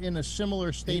 He's in a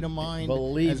similar state of mind.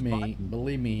 Believe as me,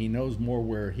 Biden. he knows more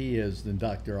where he is than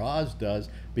Dr. Oz does.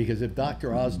 Because if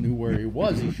Dr. Oz knew where he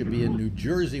was, he should be in New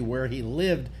Jersey where he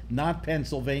lived, not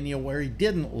Pennsylvania where he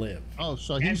didn't live. Oh,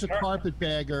 so he's a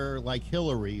carpetbagger like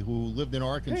Hillary, who lived in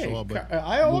Arkansas. Hey, but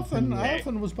I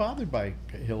often was bothered by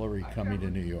Hillary coming to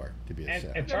New York to be a And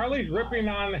senator. Charlie's ripping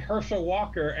on Herschel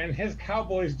Walker, and his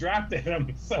Cowboys drafted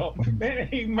him, so then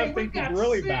he must we think he's got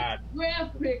really 6 bad.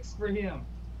 draft picks for him.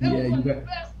 That Yeah, was you one of the got-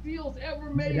 best deals ever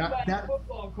made Yeah, by that- a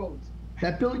football coach.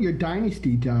 That built your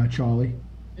dynasty, Charlie.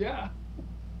 Yeah.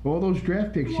 All those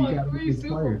draft picks He you won got 3 with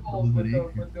Super players. Bowls with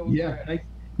those Yeah, drafts. like,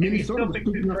 he Minnesota still was thinks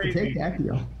stupid it's enough to crazy. take that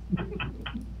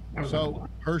deal. so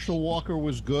Herschel Walker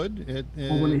was good.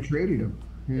 Well, when they traded him.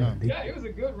 Yeah. Yeah, he was a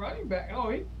good running back. Oh,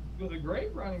 he was a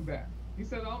great running back. He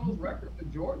set all those records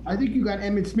in Georgia. I think you got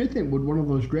Emmitt Smith in with one of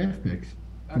those draft picks.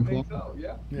 I think so,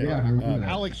 yeah. Yeah, I remember that.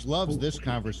 Alex loves this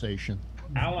conversation.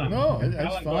 Alan. No, that's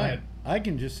Alan, go fine. ahead. I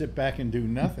can just sit back and do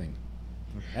nothing.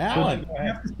 Alan, Go I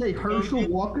ahead. have to say, Herschel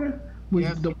Walker was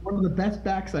Yes. one of the best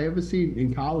backs I ever seen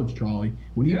in college, Charlie.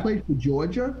 When he Yeah. played for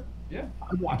Georgia, Yeah.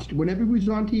 I watched whenever he was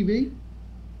on TV.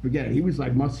 Forget it, he was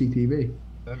like must-see TV.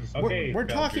 That is Okay. we're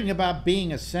talking about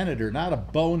being a senator, not a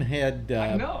bonehead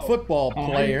I know. football Oh,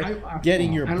 player I-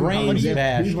 getting your I don't know. brains He's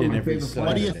bashed one of in my every favorite Saturday.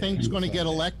 What do you Saturday. think's going to get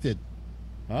elected?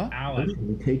 Huh?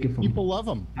 Alan. They take it from People love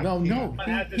him. No, no, Alan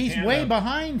has his he's hand way up.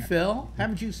 behind, Phil.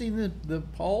 Haven't you seen the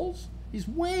polls? He's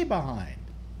way behind.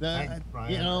 Thanks,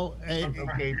 Brian. You know,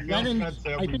 Okay, Phil Lenin. cuts I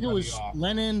think it everybody was off.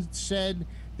 Lenin said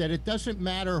that it doesn't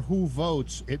matter who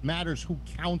votes; it matters who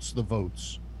counts the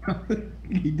votes.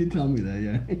 He did tell me that,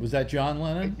 yeah. Was that John I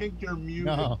Lennon? think you're muted,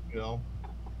 No. Phil.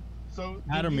 So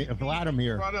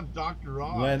Vladimir. brought up Dr.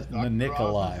 Oz. Len- Dr.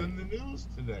 Nikolai. Oz is in the news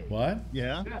today. What?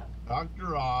 Yeah. Yeah.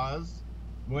 Dr. Oz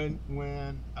when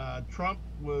Trump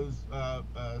was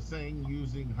saying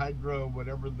using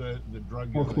whatever the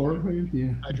drug Or is, chloroquine?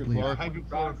 Yeah.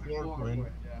 hydrochloroquine,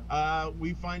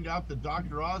 we find out that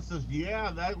Dr. Oz says,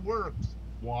 yeah, that works.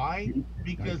 Why?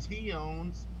 Because he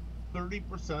owns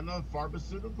 30% of the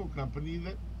pharmaceutical company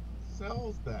that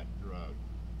sells that drug.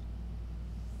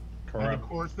 And Correct. of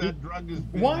course, that drug is.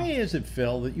 Why is it,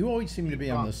 Phil, that you always seem to be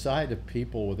on the side of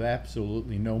people with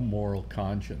absolutely no moral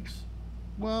conscience?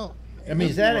 Well, I mean,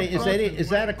 is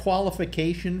that a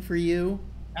qualification for you?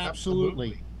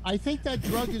 absolutely. I think that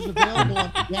drug is available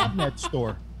at the Gabnet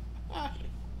store.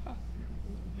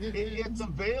 It's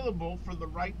available for the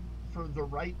right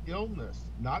illness,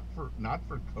 not for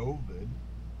COVID.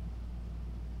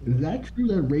 Is that true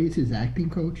that Ray's his acting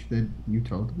coach that you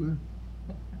told him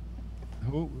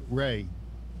Who? Ray. that?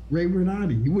 Ray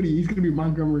Renati. He's going to be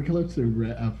Montgomery Clift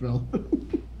soon, Phil.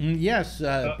 Yes,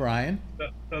 Brian.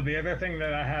 So the other thing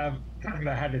that I have that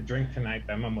I had to drink tonight,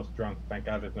 I'm almost drunk. Thank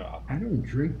God there's no alcohol. I don't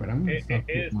drink, but I'm going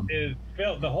to stop. Is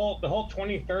Phil, the whole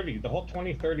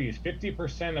 2030 is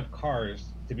 50% of cars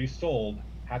to be sold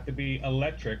have to be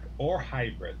electric or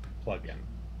hybrid plug-in.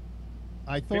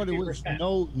 I thought 50%. It was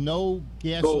no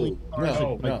gasoline cars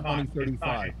by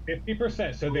 2035.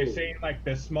 50%. So they're saying like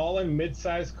the small and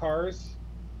mid-sized cars,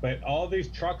 but all these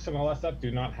trucks and all that stuff do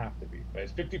not have to be. But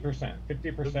it's 50%.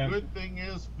 50%. The good thing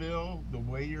is, Phil, the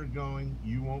way you're going,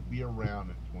 you won't be around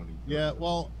in 2030. Yeah,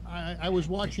 well, I was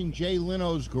watching Jay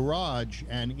Leno's Garage,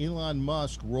 and Elon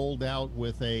Musk rolled out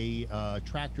with a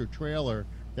tractor trailer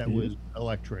that was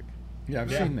electric. Yeah,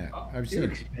 I've seen that. I've seen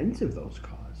They're expensive, those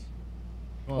cars.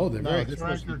 Well, they're very The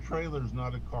tractor trailer's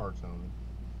not a car, Tony.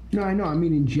 No, I know. I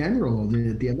mean, in general,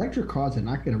 the electric cars are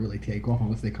not going to really take off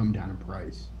unless they come down in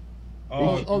price.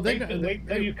 Wait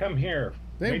till you come here.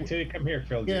 Wait till you come here,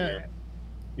 Phil. Yeah.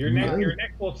 Your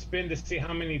neck will spin to see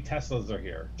how many Teslas are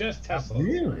here. Just Teslas.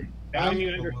 Really? And when you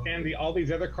understand all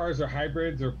these other cars are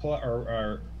hybrids or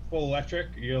full electric,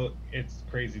 it's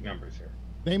crazy numbers here.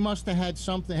 They must have had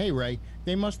something. Hey, Ray,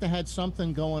 they must have had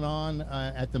something going on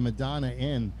at the Madonna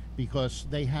Inn, because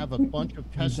they have a bunch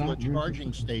of Tesla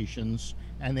charging stations,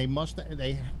 and they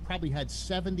probably had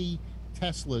 70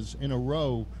 Teslas in a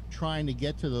row trying to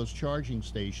get to those charging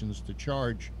stations to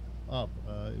charge up.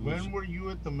 When were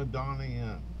you at the Madonna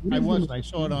Inn? I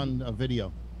saw it on a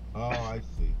video. Oh, I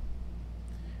see.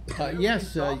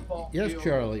 Yes,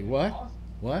 Charlie. What?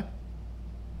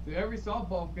 So every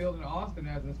softball field in Austin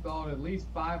has installed at least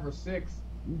 5 or 6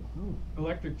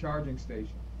 electric charging stations.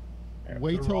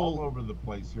 They're all over the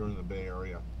place here in the Bay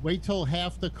Area. Wait till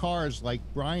half the cars, like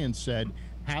Brian said,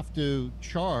 have to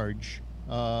charge.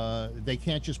 They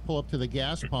can't just pull up to the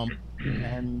gas pump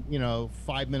and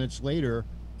 5 minutes later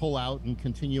pull out and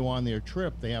continue on their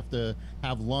trip. They have to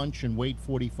have lunch and wait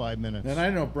 45 minutes. And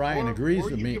I know Brian agrees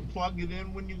with me. You can plug it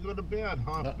in when you go to bed,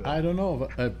 huh? I don't know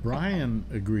if Brian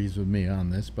agrees with me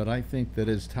on this, but I think that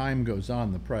as time goes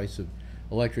on, the price of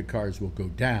electric cars will go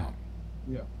down.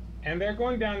 Yeah. And they're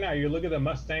going down now. You look at the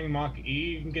Mustang Mach-E,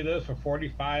 you can get those for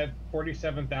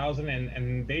 $47,000,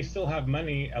 and they still have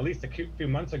money. At least a few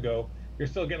months ago, you're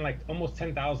still getting like almost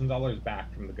 $10,000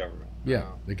 back from the government.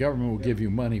 Yeah, the government will give you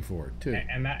money for it too.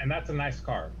 And that's a nice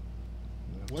car.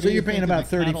 So you're paying about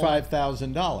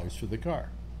 $35,000 for the car.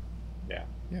 Yeah.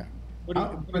 Yeah.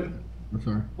 I'm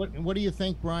sorry. What do you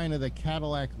think, Brian, of the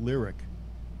Cadillac Lyric?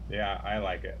 Yeah, I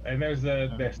like it. And there's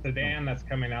the sedan that's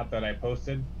coming out that I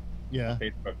posted. Yeah. On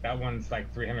Facebook. That one's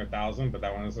like $300,000, but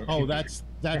that one is. Oh, that's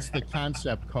the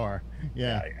concept car.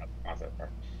 Yeah. Yeah, the concept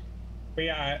car. But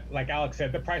yeah, like Alex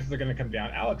said, the prices are going to come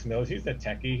down. Alex knows, he's a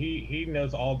techie. He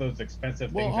knows all those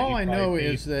expensive things. Well, all I know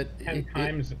is that 10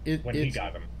 times when he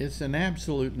got them. It's an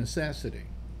absolute necessity,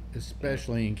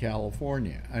 especially in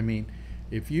California. I mean,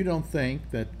 if you don't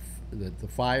think that the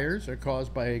fires are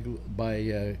caused by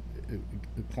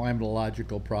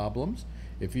climatological problems,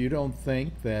 if you don't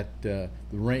think that the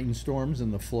rainstorms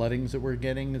and the floodings that we're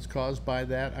getting is caused by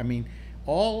that, I mean,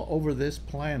 all over this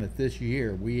planet this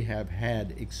year, we have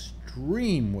had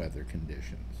extreme weather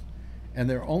conditions, and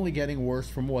they're only getting worse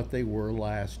from what they were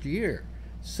last year.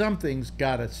 Something's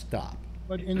got to stop.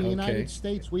 But in the United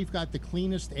States, we've got the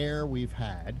cleanest air we've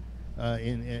had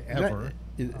ever.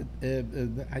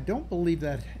 I don't believe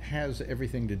that has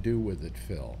everything to do with it,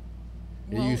 Phil.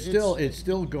 Well, it's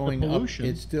still going up. pollution.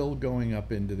 It's still going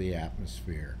up into the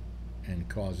atmosphere and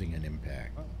causing an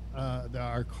impact.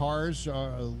 Our cars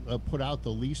put out the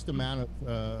least amount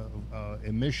of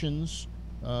emissions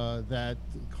that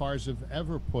cars have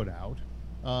ever put out.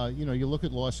 You look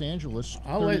at Los Angeles.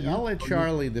 I'll let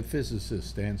Charlie, the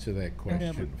physicist, answer that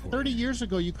question. 30 years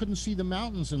ago, you couldn't see the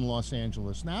mountains in Los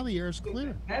Angeles. Now the air is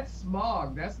clear. That's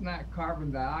smog. That's not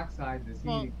carbon dioxide that's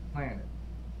heating the planet.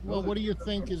 Well, what do you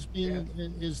think is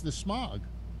the smog?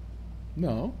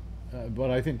 No,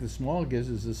 but I think the smog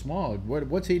is the smog.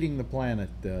 What's heating the planet,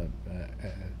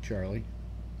 Charlie?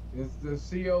 It's the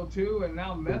CO2, and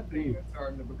now methane is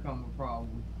starting to become a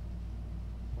problem.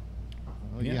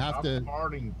 Well, you have stop to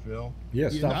farting, Phil.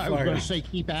 Yes, stop I was going to farting. say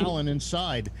keep Alan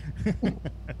inside.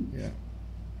 Yeah.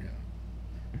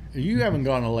 You haven't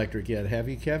gone electric yet, have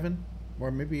you, Kevin?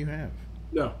 Or maybe you have.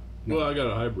 No. Well, I got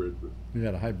a hybrid. But... You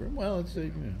got a hybrid. Well, it's Half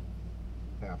of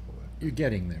it. you're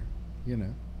getting there,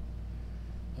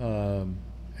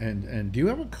 And do you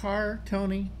have a car,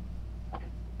 Tony?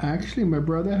 Actually, my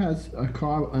brother has a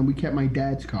car, and we kept my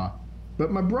dad's car. But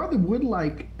my brother would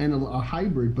like a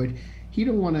hybrid, but he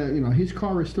don't want to. His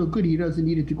car is still good. He doesn't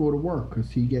need it to go to work because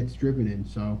he gets driven in.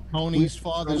 So Tony's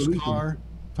father's car.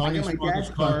 Tony's father's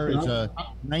car is a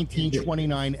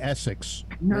 1929 Essex.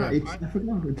 No, I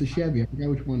forgot. It's a Chevy. I forgot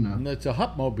which one now. And it's a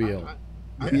Hupmobile.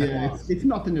 Yeah, it's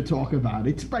nothing to talk about.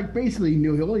 It's like basically, he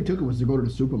only took it was to go to the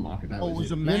supermarket. That was it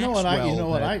was it. a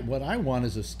Maxwell. What I want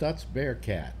is a Stutz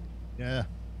Bearcat. Yeah.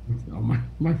 Oh,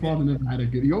 my father never had a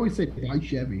good. He always said, "Buy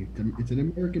Chevy. It's an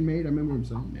American made." I remember him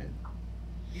saying that.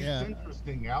 Yeah. It's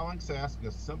interesting. Alex asked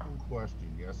a simple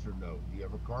question: yes or no. Do you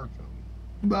have a car, Tony?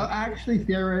 Well, actually,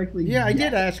 theoretically, Yeah, I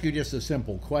did ask you just a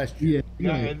simple question. Yeah.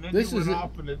 Yeah, and then This you is went a-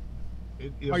 off and it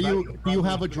Do you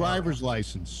have a driver's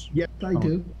license? Yes, I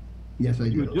do. Yes, I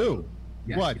do. You do.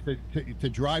 Yes. What to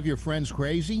drive your friends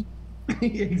crazy?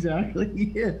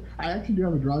 Exactly. Yeah, I actually do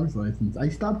have a driver's license. I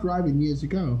stopped driving years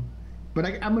ago, but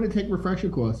I'm going to take refresher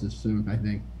courses soon. I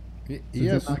think.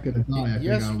 Yes. I'm not going to die. I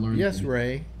think I'll learn. Yes,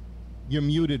 Ray. You're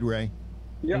muted, Ray.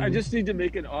 Yeah, I just need to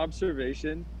make an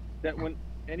observation that when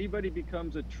anybody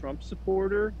becomes a Trump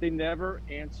supporter, they never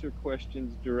answer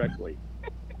questions directly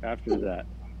after that.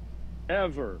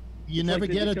 Ever. You It's never like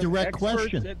they get a become direct experts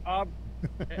question. at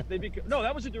no,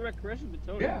 that was a direct question to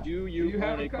Tony. Yeah. Do you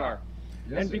have own a car?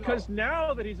 Yes And or because no?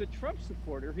 now that he's a Trump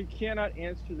supporter, he cannot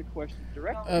answer the question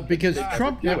directly. Because They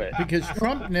Trump, never do it. because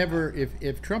Trump never,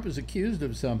 if Trump is accused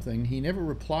of something, he never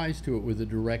replies to it with a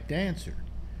direct answer.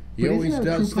 He But isn't always that a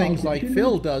does true things like politician?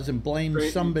 Phil does and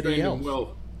blames somebody trained else. Him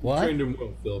well. What? Trained him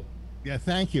well, Phil. Yeah,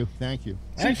 thank you. See,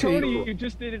 Actually, Tony, you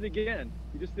just did it again.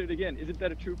 Isn't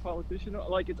that a true politician?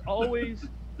 Like, it's always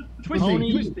twisting,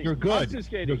 Tony, twisting. you're good.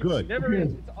 obfuscating. You're good. Never Yeah.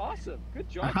 is. It's awesome. Good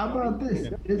job. How Tony. about this?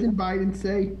 Doesn't Biden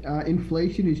say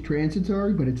inflation is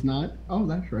transitory, but it's not? Oh,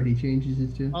 that's right. He changes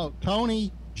it too. Oh,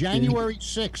 Tony, January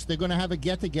 6th, they're going to have a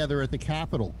get-together at the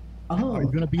Capitol. Oh, Are you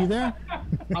going to be there?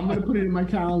 I'm going to put it in my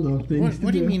calendar.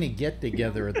 what do you mean a get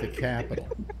together at the Capitol?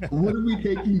 What are we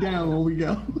taking down when we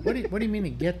go? What do you mean a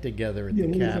get together at Yeah,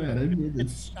 the what is that? I Capitol? didn't hear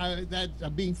this. It's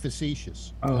I'm being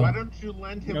facetious. Why don't you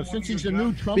lend him one Since of he's your a new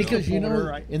guns? Trump Because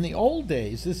supporter, in the old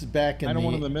days, this is back in I don't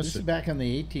want the him to miss this is it. back in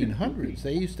the 1800s.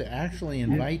 They used to actually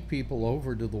invite people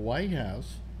over to the White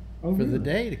House Oh, for the really?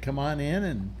 day to come on in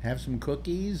and have some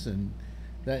cookies and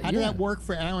that. how did that work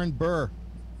for Aaron Burr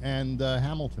and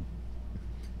Hamilton?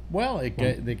 Well, they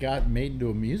got made into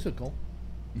a musical.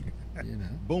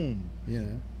 Boom. Yeah.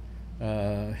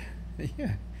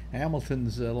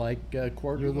 Hamilton's like a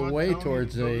quarter You of the want way Tony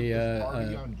towards to go to a. this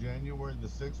party on January the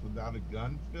 6th without a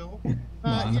gun, Phil?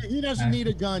 He doesn't need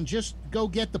a gun. Just go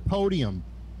get the podium.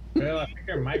 Well, I think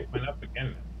our mic went up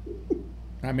again.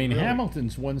 I mean,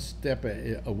 Hamilton's one step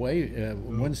away,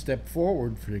 one step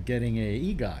forward for getting a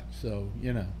EGOT. So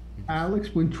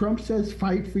Alex, when Trump says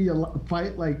fight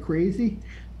like crazy,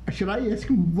 should I ask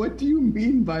him, what do you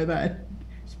mean by that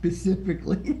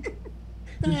specifically?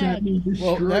 Does that mean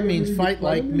Well, destroy that means everything fight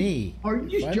like in front of me. Or are you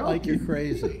just Fight joking? like you're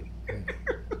crazy.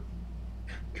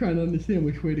 Trying to understand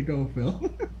which way to go,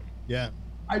 Phil. Yeah.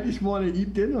 I just want to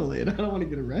eat dinner later. I don't want to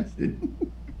get arrested.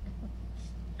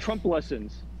 Trump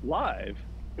lessons live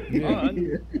Yeah. on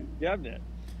Gabnet.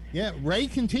 Yeah, Ray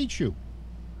can teach you.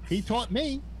 He taught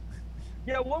me.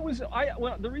 Yeah, well,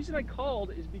 the reason I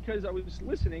called is because I was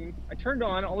listening. I turned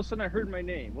on, all of a sudden I heard my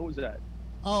name. What was that?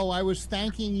 Oh, I was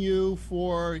thanking you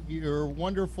for your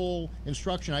wonderful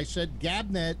instruction. I said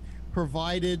Gabnet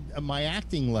provided my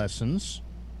acting lessons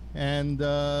and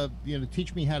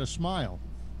teach me how to smile.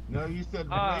 No, you said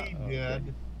Ray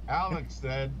did. Alex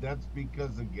said that's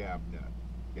because of Gabnet.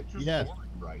 Get your Yes. story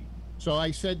right. So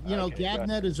I said, Okay, Gabnet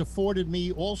gotcha. has afforded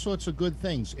me all sorts of good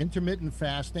things. Intermittent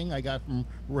fasting I got from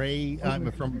Ray,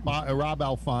 Rob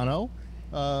Alfano.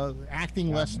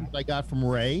 Acting lessons I got from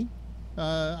Ray.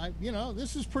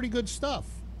 This is pretty good stuff.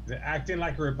 Is it acting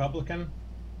like a Republican?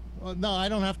 Well, no, I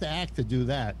don't have to act to do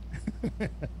that.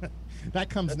 That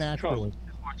comes naturally.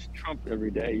 Trump. Watch Trump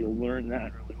every day. You'll learn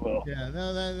that really well. Yeah,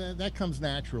 no, that comes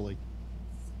naturally.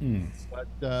 But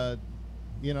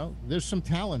there's some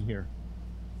talent here.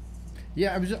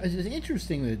 Yeah, it was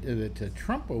interesting that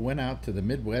Trump went out to the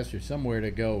Midwest or somewhere to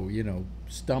go,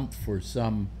 stump for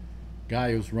some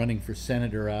guy who's running for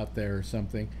senator out there or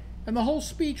something, and the whole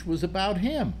speech was about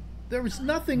him. There was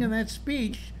nothing in that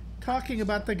speech talking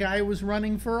about the guy who was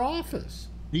running for office.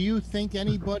 Do you think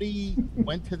anybody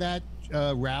went to that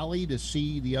rally to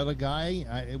see the other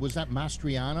guy? Was that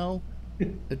Mastriano?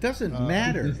 It doesn't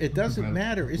matter. It doesn't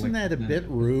matter. Isn't that a bit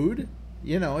rude?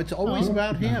 It's always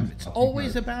about him. It's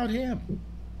always about him.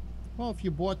 Well, if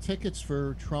you bought tickets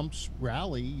for Trump's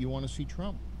rally, you want to see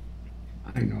Trump.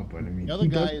 I know, but I mean, the other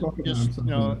guy is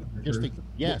just a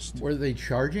guest. Were they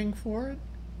charging for it?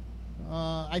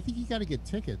 I think you got to get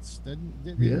tickets.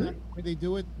 Really? That way they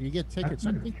do it? You get tickets.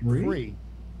 I think free? free.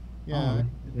 Yeah,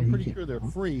 I'm pretty sure they're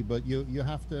free, but you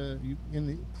have to. In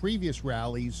the previous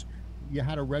rallies, you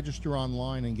had to register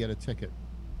online and get a ticket.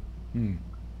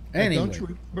 Anyway. Don't you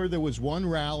remember there was one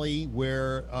rally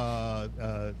where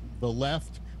the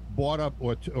left bought up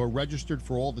or registered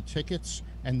for all the tickets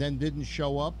and then didn't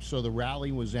show up, so the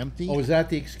rally was empty? Oh, is that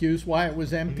the excuse why it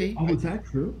was empty? Oh, is that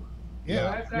true?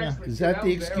 Yeah. Is that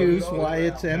the excuse why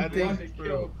it's empty?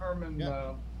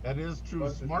 That is true.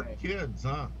 Smart kids,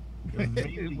 huh?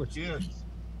 Mainly kids.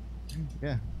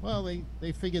 Yeah. Well,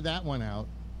 they figured that one out.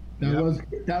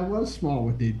 That was small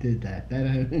what they did that.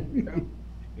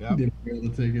 Yeah. Didn't the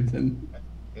tickets And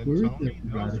Tony,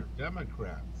 those are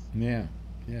Democrats. Yeah.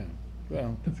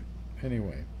 Well,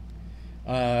 anyway.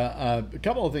 A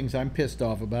couple of things I'm pissed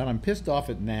off about. I'm pissed off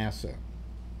at NASA.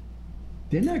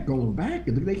 They're not going back.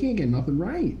 They can't get nothing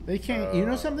right. They can't. You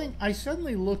know something? I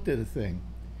suddenly looked at a thing.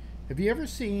 Have you ever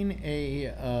seen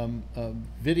a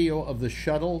video of the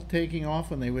shuttle taking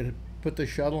off when they would put the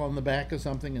shuttle on the back of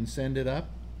something and send it up?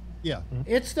 Yeah.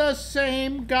 It's the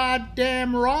same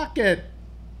goddamn rocket.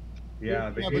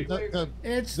 Yeah,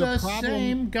 it's the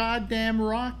same goddamn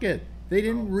rocket. They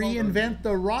didn't reinvent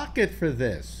the rocket for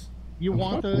this. You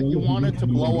want it to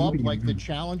blow up like the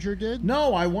Challenger did?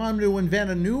 No, I want them to invent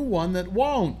a new one that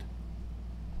won't.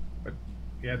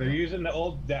 Yeah, they're using that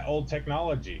old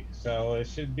technology, so it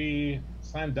should be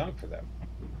slam dunk for them.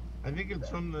 I think it's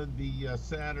from the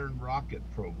Saturn rocket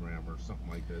program or something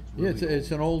like that. It's really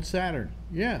it's an old Saturn.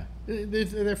 Yeah,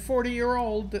 they're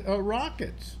 40-year-old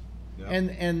rockets. Yep.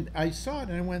 And I saw it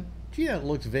and I went, gee, that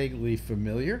looks vaguely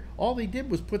familiar. All they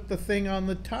did was put the thing on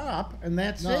the top, and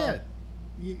that's it.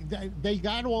 They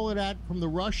got all of that from the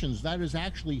Russians. That is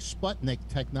actually Sputnik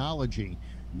technology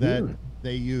that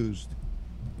they used.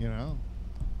 No.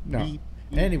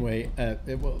 Anyway,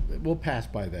 we'll pass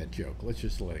by that joke. Let's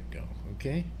just let it go,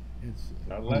 okay?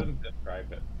 Let them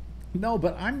describe it. No,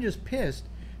 but I'm just pissed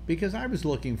because I was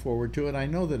looking forward to it. I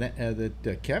know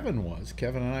that Kevin was.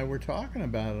 Kevin and I were talking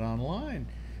about it online.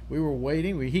 We were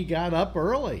waiting. He got up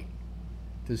early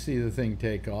to see the thing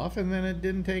take off, and then it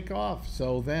didn't take off.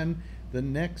 So then the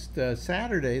next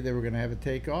Saturday they were going to have it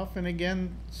take off, and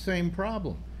again, same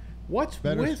problem. What's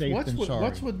with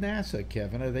NASA,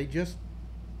 Kevin? Are they just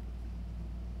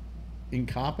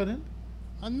incompetent?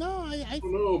 No, I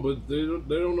don't know, but they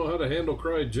don't know how to handle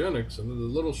cryogenics, and the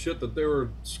little shit that they were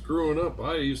screwing up.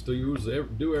 I used to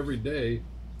do every day.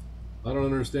 I don't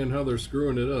understand how they're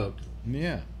screwing it up.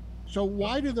 Yeah. So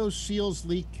why do those seals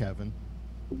leak, Kevin?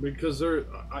 Because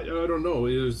I don't know.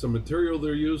 Is the material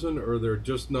they're using, or they're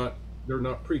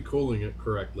not pre-cooling it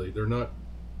correctly. They're not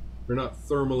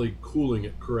thermally cooling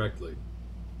it correctly.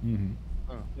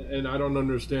 Mm-hmm. And I don't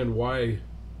understand why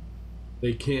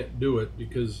they can't do it,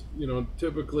 because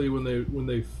typically when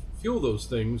they fuel those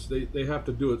things, they have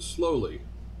to do it slowly.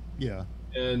 Yeah.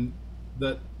 And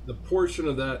that the portion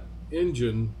of that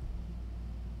engine,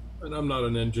 and I'm not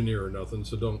an engineer or nothing,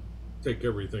 so don't take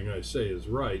everything I say as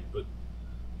right, but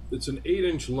it's an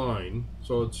 8-inch line,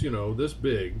 so it's this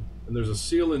big, and there's a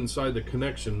seal inside the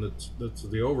connection that's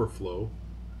the overflow.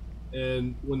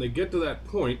 And when they get to that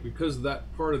point, because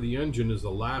that part of the engine is the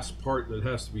last part that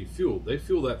has to be fueled, they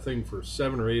fuel that thing for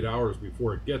 7 or 8 hours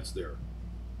before it gets there.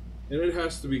 And it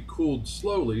has to be cooled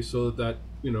slowly so that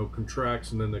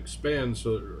contracts and then expands,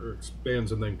 or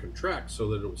expands and then contracts so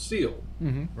that it'll seal.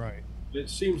 Mm-hmm. Right. It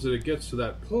seems that it gets to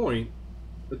that point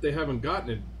that they haven't gotten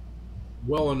it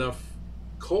well enough,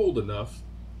 cold enough,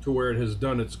 to where it has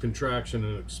done its contraction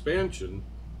and expansion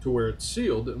to where it's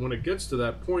sealed, and when it gets to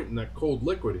that point and that cold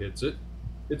liquid hits it,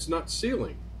 it's not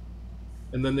sealing.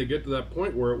 And then they get to that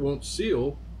point where it won't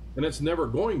seal, and it's never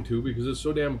going to, because it's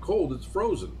so damn cold it's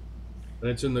frozen. And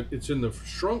it's in the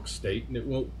shrunk state, and it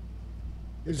won't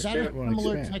Is that a Expand. Wanna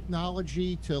similar expand.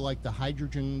 technology to like the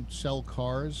hydrogen cell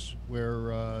cars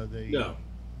where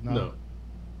No,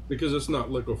 because it's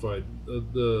not liquefied.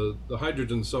 The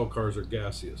hydrogen cell cars are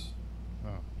gaseous. Oh.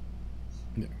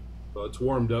 Yeah. So it's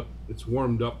warmed up. It's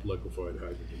warmed up liquefied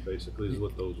hydrogen. Basically, is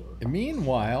what those are. And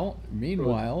meanwhile,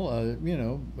 you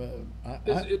know,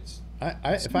 It's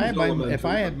if I had my elementary, if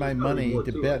I had my but there's money more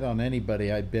to to bet it. on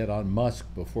anybody, I'd bet on Musk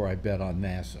before I bet on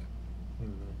NASA.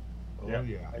 Oh Yeah.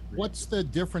 yeah. I agree. What's the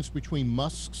difference between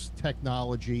Musk's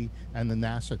technology and the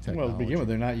NASA technology? Well, to begin with,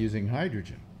 they're not using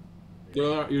hydrogen.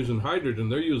 They're not using hydrogen.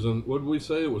 They're using, what did we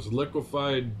say? It was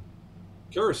liquefied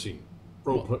kerosene.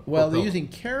 Well, they're using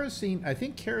kerosene. I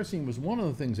think kerosene was one of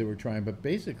the things they were trying, but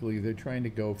basically they're trying to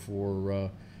go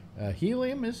for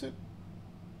helium. Is it?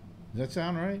 Does that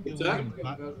sound right?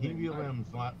 Helium's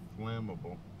not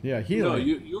flammable. Yeah, No,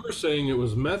 helium. you were saying it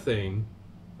was methane,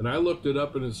 and I looked it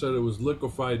up and it said it was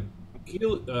liquefied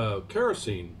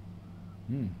kerosene.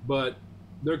 But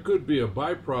there could be a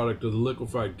byproduct of the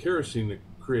liquefied kerosene that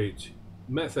creates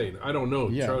methane. I don't know.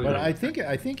 Yeah, Charlie, but I think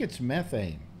it's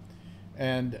methane,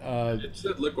 and it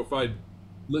said liquefied.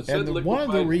 It said and one of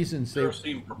the liquefied reasons they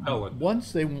kerosene propellant.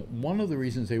 one of the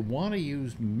reasons they want to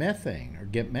use methane or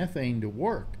get methane to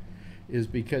work is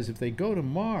because if they go to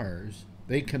Mars,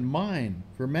 they can mine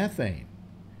for methane,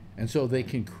 and so they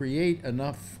can create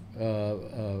enough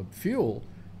fuel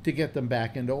to get them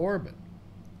back into orbit.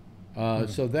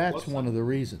 So that's Plus, one of the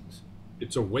reasons.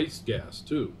 It's a waste gas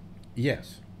too.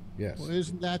 Yes, yes. Well,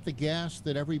 isn't that the gas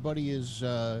that everybody is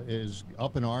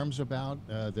up in arms about?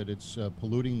 That it's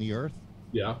polluting the earth.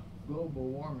 Yeah, Global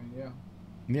warming, yeah.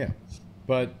 Yeah,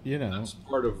 but you know,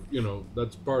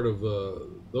 that's part of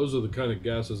those are the kind of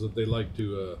gases that they like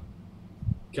to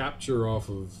capture off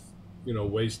of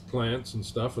waste plants and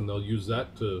stuff, and they'll use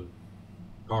that to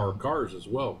power cars as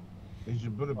well. They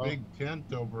should put a big tent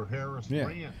over Harris yeah.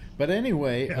 Ranch. But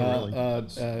anyway, really.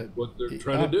 What they're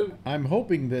trying to do. I'm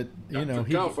hoping that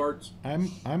Cow farts.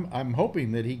 I'm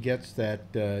hoping that he gets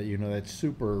that that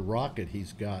super rocket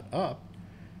he's got up,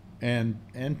 and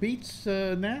beats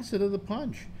NASA to the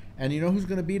punch. And you know who's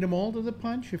going to beat them all to the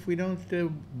punch if we don't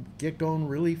get going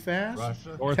really fast?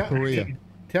 Russia. North Korea.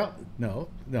 Tell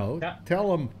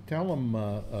them,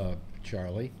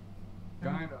 Charlie.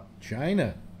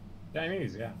 China.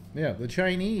 Chinese, yeah. Yeah, the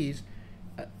Chinese.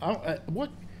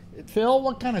 Phil?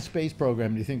 What kind of space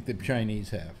program do you think the Chinese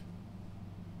have?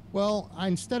 Well,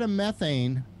 instead of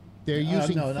methane, they're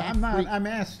using. No, I'm not. fat-free- I'm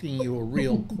asking you a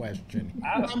real question.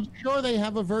 I'm sure they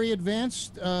have a very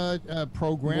advanced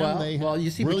program. They have you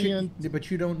see, brilliant.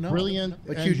 but you don't know. brilliant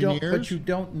but engineers. you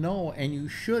don't know, and you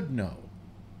should know.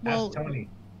 Well, Ask Tony.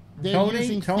 they're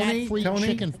using fat-free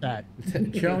chicken fat.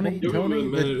 Tony, Give him a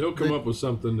minute. the, He'll come up with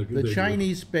something. the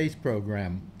Chinese space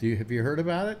program. Have you heard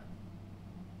about it?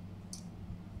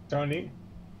 Tony.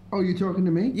 Oh, you're talking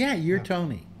to me? Yeah, you're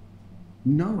Tony.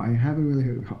 No, I haven't really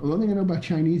heard. The only thing I know about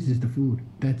Chinese is the food.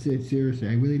 That's it. Seriously,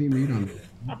 I really didn't read on it.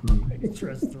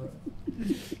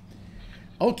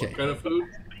 Okay. What kind of food?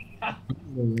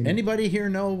 Anybody here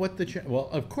know what the well?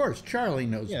 Of course, Charlie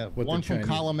knows. Yeah, what one the from Chinese.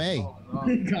 column A.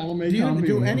 Column A, Do column B,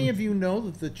 do whatever. any of you know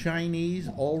that the Chinese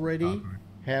already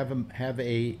have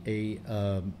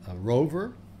a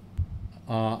rover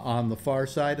on the far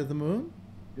side of the moon?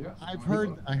 Yeah. I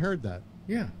heard that.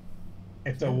 Yeah,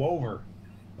 It's a wover.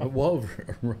 a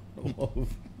rover. I'm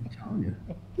telling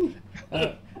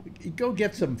you. Go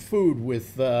get some food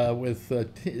with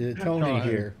Tony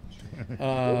here.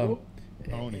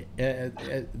 Tony.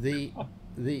 They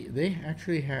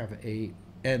actually have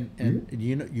and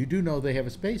you do know they have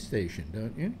a space station,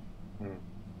 don't you?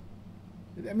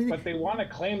 I mean, But they want to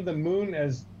claim the moon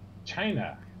as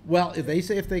China. well, if they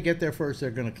say if they get there first, they're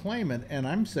going to claim it, and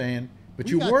I'm saying, but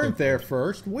We you got weren't there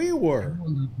first. We were.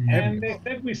 And they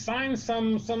said we signed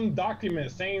some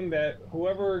document saying that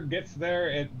whoever gets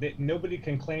there, that nobody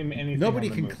can claim anything. Nobody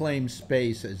on the can moon. claim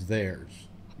space as theirs.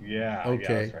 Yeah. Okay.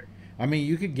 Yeah, that's right. I mean,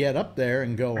 you could get up there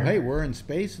and go, "Hey, we're in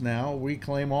space now. We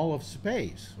claim all of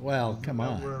space." Well, Isn't come that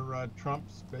on. Where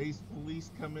Trump's space police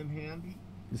come in handy?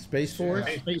 The Space Force.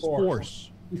 Space Space Force.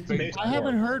 Force. Space I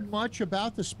haven't Force. heard much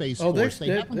about the Space Oh, Force. They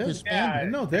they're- haven't they're-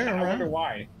 disbanded. No, they're I wonder around.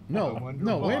 why. I No, wonder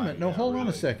no, wait a why. minute. No, Yeah, hold on a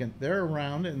really. second. They're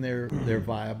around and they're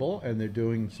viable and they're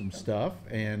doing some stuff.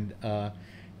 And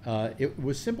it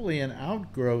was simply an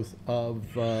outgrowth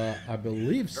of, I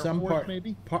believe, some Force, part,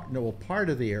 maybe? part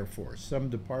of the Air Force, some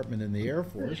department in the Air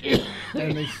Force,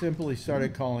 and they simply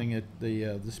started calling it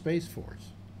the Space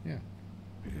Force. Yeah,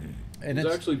 and There's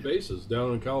it's actually bases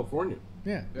down in California.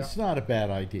 yeah, it's not a bad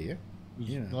idea.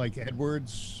 You know. Like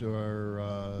Edwards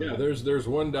or Yeah, there's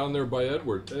one down there by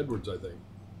Edwards, I think.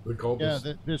 They call yeah,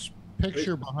 this. this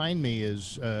picture behind me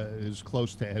is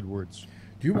close to Edwards.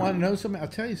 Do you want to know something? I'll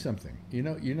tell you something. You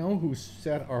know who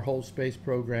set our whole space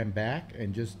program back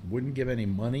and just wouldn't give any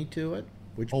money to it?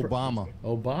 Obama.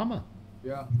 Obama.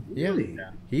 Yeah. Really?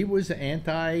 Yeah. He was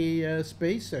anti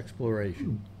space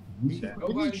exploration.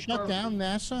 Didn't he shut down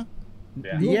NASA?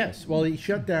 Yeah. Yes. Well, he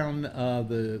shut down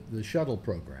the shuttle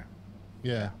program.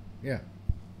 Yeah. Yeah.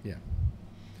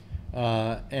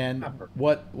 And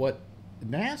what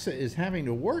NASA is having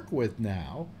to work with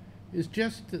now is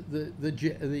just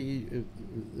the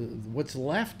what's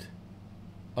left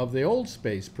of the old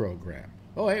space program.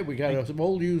 Oh, hey, we got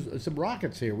some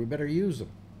rockets here. We better use them.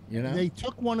 You know, They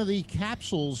took one of the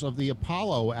capsules of the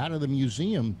Apollo out of the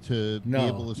museum to be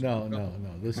able to. No.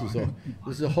 This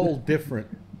is a whole different,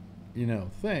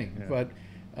 thing. Yeah. But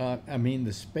I mean,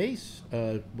 the space.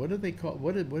 What do they call?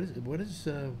 What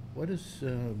is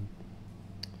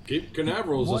Cape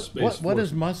Canaveral is a space what force.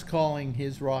 is Musk calling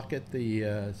his rocket?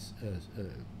 The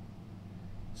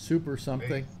super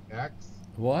something. X.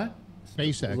 What?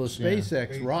 SpaceX, The yeah.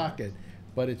 SpaceX rocket,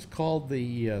 but it's called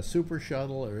the Super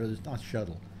Shuttle, or it's not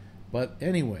shuttle. But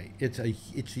anyway, it's a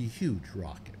huge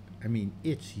rocket. I mean,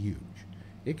 it's huge.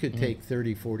 It could take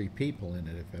 30, 40 people in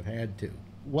it if it had to.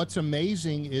 What's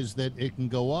amazing is that it can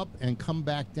go up and come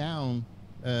back down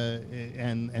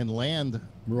and land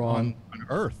Wrong. on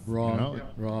Earth. Wrong. You know?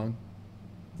 Wrong.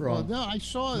 Well, Wrong. no, I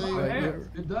saw Oh, it. yeah,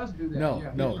 it does do that. No,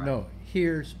 yeah, no, you're right. no.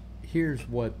 Here's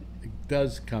what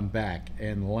does come back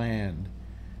and land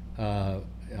The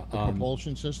on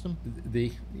propulsion system.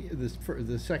 the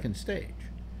second stage.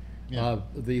 Yeah.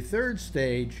 The third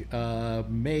stage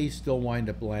may still wind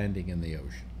up landing in the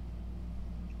ocean.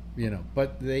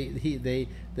 But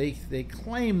they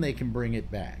claim they can bring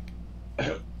it back.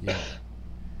 Yeah.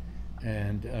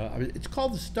 And it's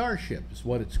called the Starship, is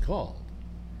what it's called.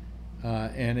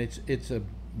 And it's a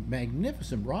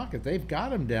magnificent rocket. They've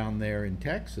got them down there in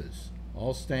Texas,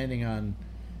 all standing on,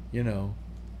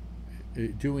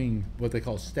 doing what they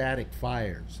call static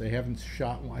fires. They haven't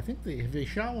shot one. I think have they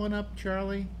shot one up,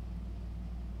 Charlie?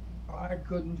 I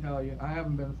couldn't tell you. I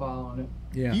haven't been following it.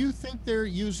 Yeah. Do you think they're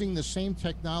using the same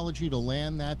technology to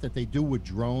land that they do with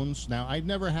drones? Now, I've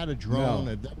never had a drone.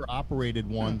 No. I've never operated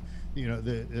one. No.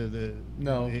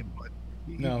 No.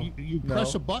 You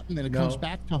press No. a button and it No. comes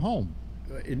back to home.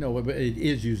 No, but it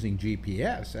is using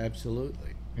GPS,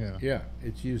 absolutely. Yeah. Yeah,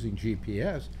 it's using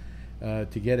GPS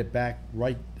to get it back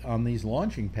right on these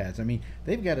launching pads. I mean,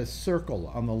 they've got a circle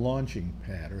on the launching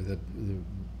pad or the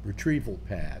retrieval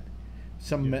pad.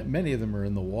 Many of them are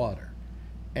in the water,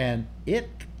 and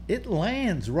it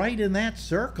lands right in that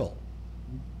circle.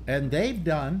 And they've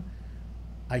done,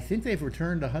 I think they've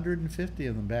returned 150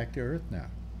 of them back to Earth now,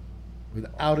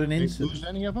 without an Did incident. you lose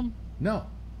any of them? No.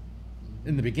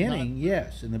 In the beginning,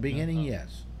 yes. In the beginning,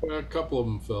 yes. Well, a couple of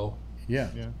them fell. Yeah.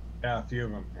 Yeah. Yeah, a few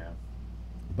of them. Yeah.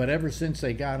 But ever since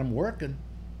they got them working,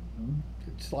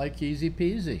 it's like easy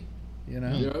peasy, Yeah,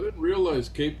 I didn't realize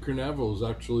Cape Canaveral is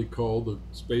actually called the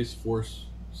Space Force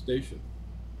Station.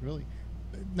 Really?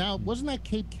 Now, wasn't that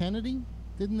Cape Kennedy?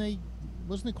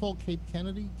 Wasn't it called Cape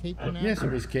Kennedy? Cape Canaveral? Yes,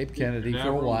 it was Cape Kennedy for a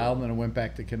Canaveral. while, and then it went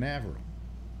back to Canaveral.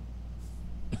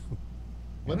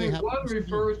 What I they think have- one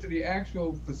refers to the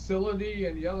actual facility,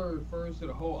 and the other refers to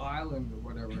the whole island or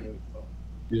whatever it is. So.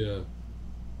 Yeah.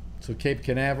 So Cape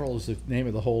Canaveral is the name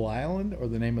of the whole island, or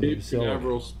the name of the Cape facility?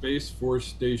 Canaveral Space Force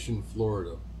Station,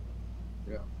 Florida,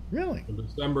 Really? in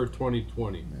December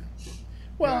 2020.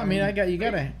 Well, I mean, Yeah, you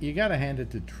gotta hand it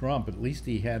to Trump. At least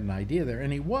he had an idea there,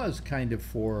 and he was kind of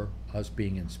for us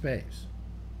being in space.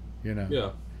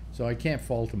 Yeah. So I can't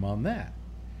fault him on that.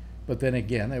 But then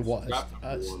again, Stop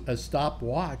a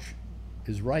stopwatch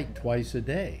is right twice a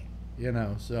day.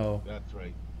 So That's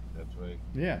right. That's right.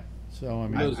 yeah. So I I,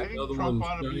 mean, There's I think another Trump one,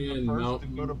 ought to be the Cheyenne first Mountain.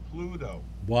 to go to Pluto.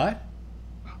 what?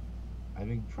 I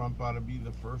think Trump ought to be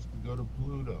the first to go to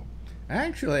Pluto.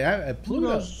 Actually, Pluto.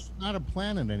 Pluto's not a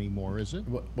planet anymore, is it?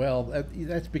 Well,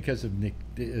 that's because of Nick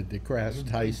I deGrasse didn't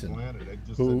say Tyson, planet, I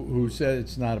just who said said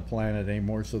it's not a planet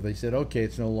anymore. So they said, okay,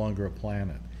 it's no longer a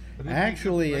planet. But it'd be a good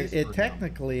Actually, place it for him.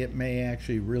 technically it may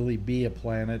actually really be a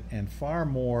planet and far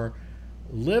more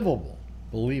livable,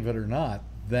 believe it or not,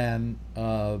 than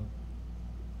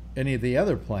any of the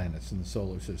other planets in the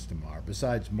solar system are,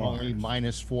 besides Mars. Only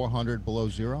minus 400 below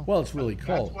zero. Well, it's really That's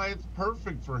cold. why it's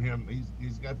perfect for him.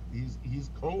 He's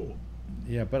cold.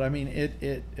 Yeah, but I mean,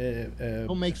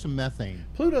 We'll make some methane.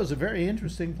 Pluto's a very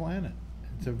interesting planet.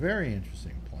 It's a very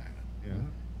interesting planet. Yeah.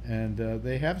 And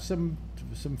they have some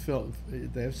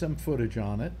footage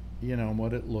on it, and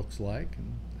what it looks like,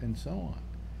 and so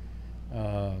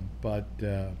on. But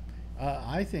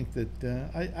I think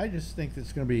that I just think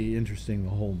it's going to be interesting, the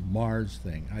whole Mars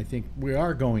thing. I think we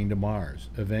are going to Mars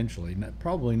eventually.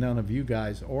 Probably none of you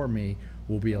guys or me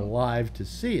will be alive to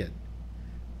see it,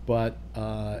 but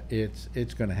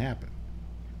it's going to happen.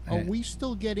 Are we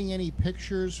still getting any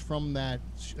pictures from that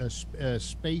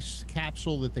space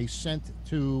capsule that they sent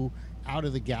to out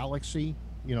of the galaxy?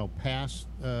 You know, past.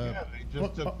 Yeah, they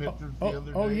just took pictures the other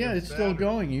day. Oh yeah, of it's Saturn. still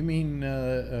going. You mean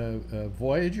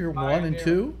Voyager 1 and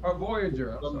 2? Or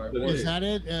Voyager. I'm sorry. Voyager. Is that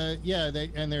it? Yeah,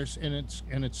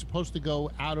 it's supposed to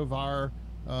go out of our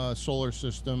solar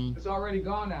system. It's already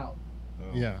gone out.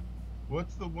 Oh. Yeah.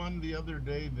 What's the one the other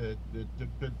day that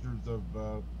took pictures of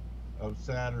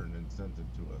Saturn and sent it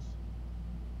to us?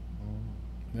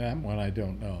 That one I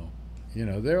don't know. You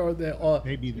know, there are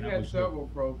Maybe We that had was several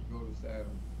probes go to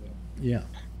Saturn.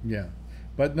 yeah,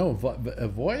 but no,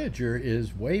 Voyager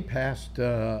is way past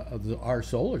our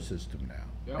solar system now,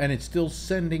 Yep. and it's still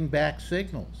sending back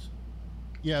signals.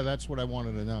 Yeah, that's what I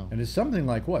wanted to know. And it's something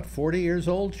like what, 40 years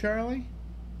old, Charlie?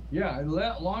 Yeah, it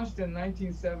launched in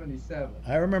 1977.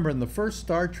 I remember in the first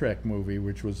Star Trek movie,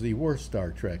 which was the worst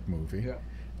Star Trek movie.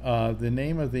 Yeah. The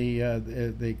name of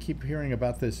they keep hearing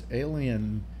about this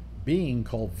alien being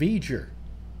called V'ger.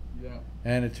 Yeah.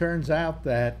 And it turns out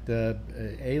that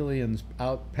aliens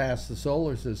out past the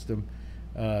solar system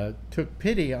took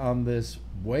pity on this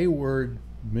wayward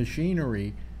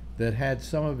machinery that had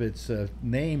some of its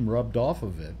name rubbed off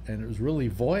of it, and it was really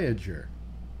Voyager,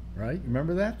 right?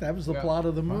 Remember that? That was the plot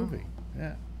of the movie.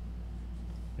 Yeah.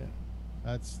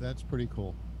 That's pretty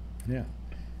cool. Yeah.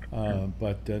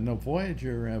 But no,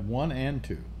 Voyager 1 and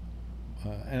 2.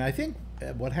 And I think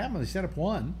what happened, they set up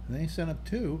 1, and they set up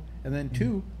 2, and then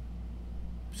 2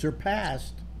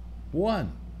 surpassed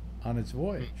 1 on its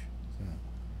voyage. So.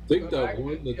 I think that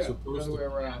one that's supposed the other way to.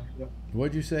 around. Yeah.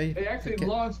 What'd you say? They actually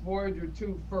launched Voyager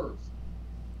 2 first.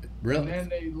 Really? And then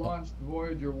they launched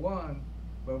Voyager 1,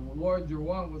 but Voyager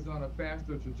 1 was on a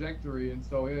faster trajectory, and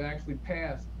so it actually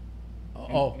passed.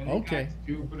 And it Okay. got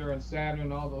Jupiter and Saturn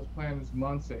and all those planets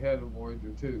months ahead of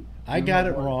Voyager 2. I got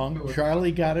it wrong.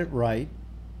 Charlie got it right.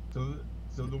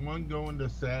 So the one going to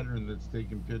Saturn that's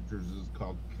taking pictures is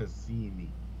called Cassini.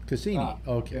 Cassini. Ah,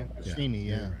 okay. okay. Cassini,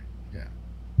 yeah. You're right.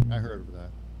 Yeah. I heard of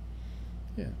that.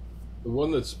 Yeah. The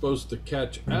one that's supposed to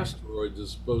catch asteroids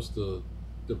is supposed to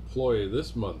deploy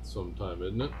this month sometime,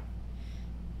 isn't it?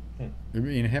 You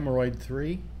mean Hemorrhoid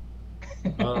 3? I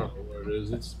don't know where it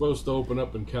is. It's supposed to open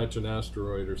up and catch an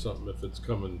asteroid or something if it's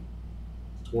coming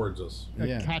towards us.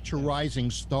 Yeah. Catch a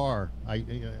rising star.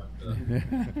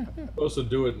 Supposed to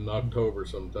do it in October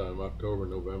sometime, October,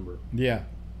 November. Yeah.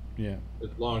 Yeah.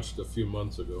 It launched a few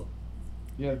months ago.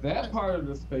 Yeah, that part of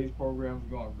the space program is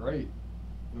going great.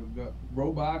 The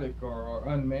robotic or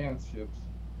unmanned ships.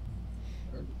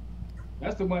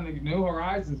 That's the one that New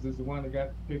Horizons is the one that got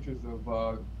pictures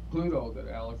of Pluto that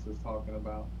Alex was talking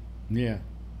about. Yeah.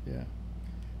 Yeah.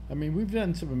 I mean, we've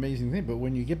done some amazing things, but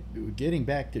when you getting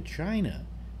back to China,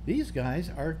 these guys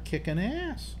are kicking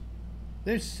ass.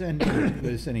 They're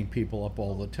sending people up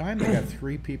all the time. They got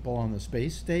 3 people on the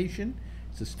space station.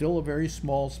 It's still a very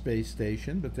small space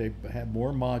station, but they have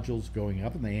more modules going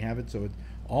up, and they have it so it's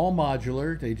all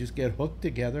modular. They just get hooked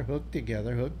together.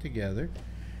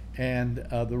 And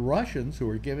the Russians, who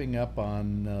are giving up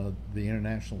on the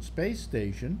International Space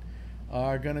Station,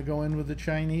 are going to go in with the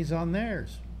Chinese on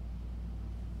theirs.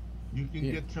 You can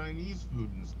get Chinese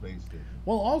food in the space station.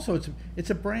 Well, also it's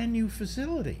a brand new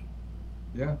facility.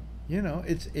 Yeah. You know,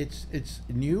 it's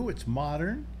new, it's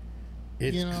modern,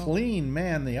 it's clean.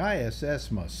 Man, the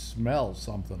ISS must smell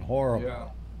something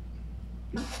horrible.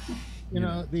 Yeah.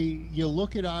 You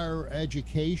look at our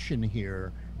education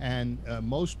here, and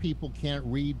most people can't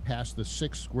read past the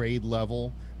 6th grade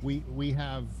level. We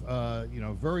have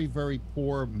very, very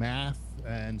poor math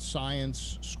and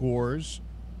science scores,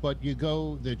 but you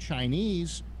go the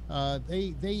Chinese.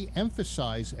 They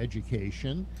emphasize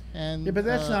education, and Yeah, but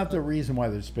that's not the reason why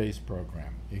the space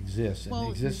program exists. Well,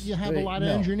 It exists. you have a lot of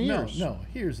engineers. No,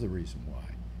 here's the reason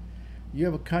why. You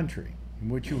have a country in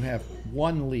which you have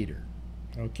one leader,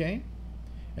 okay?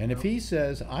 And if he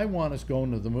says, "I want us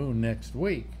going to the moon next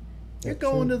week," you're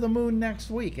going to the moon next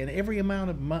week, and every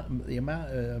amount of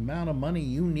amount of money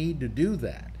you need to do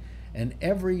that, and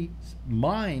every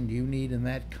mind you need in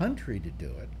that country to do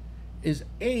it, is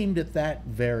aimed at that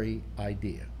very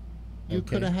idea. You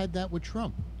could have had that with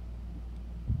Trump.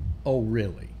 Oh,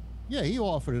 really? Yeah, he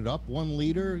offered it up. One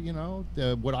leader,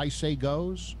 what I say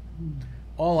goes.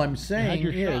 All I'm saying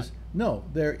your is, shot. no,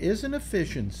 there is an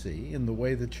efficiency in the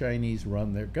way the Chinese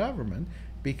run their government,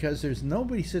 because there's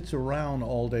nobody sits around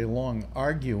all day long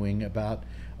arguing about,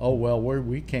 oh, well,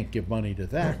 we can't give money to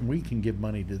that, and we can give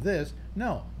money to this.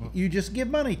 No, you just give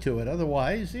money to it.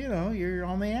 Otherwise, you're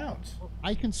on the outs.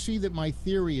 I can see that my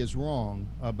theory is wrong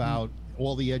about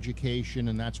all the education,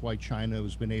 and that's why China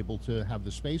has been able to have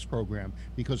the space program.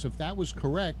 Because if that was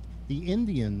correct, the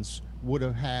Indians would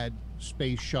have had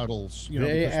space shuttles.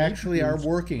 They actually are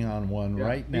working on one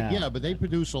right now. Yeah, but they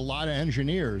produce a lot of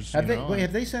engineers. Have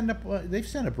they sent up? They've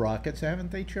sent up rockets,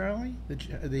 haven't they, Charlie?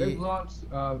 They've launched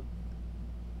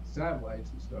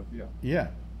satellites and stuff. Yeah.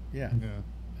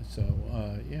 So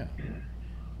yeah.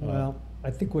 Well,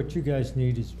 I think what you guys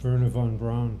need is Werner von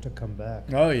Braun to come back.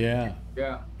 Oh yeah.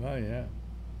 Yeah. Oh yeah.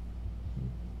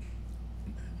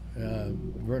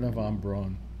 Werner von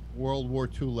Braun. World War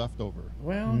II leftover.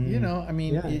 Well, I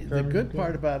mean, the good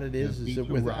part about it is that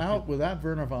without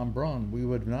Werner von Braun, we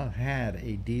would have not had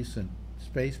a decent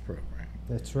space program.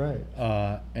 That's right.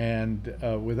 And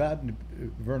without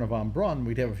Werner von Braun,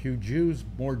 we'd have a few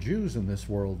more Jews in this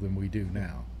world than we do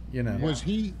now. Was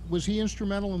he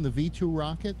instrumental in the V2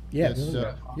 rocket? Yes.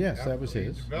 Yes, that was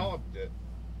his. He developed it.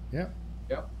 Yep.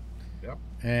 Yep.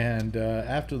 And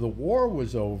after the war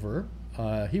was over,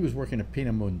 he was working at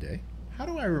Peenemünde. How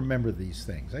do I remember these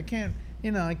things? I can't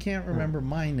remember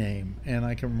my name, and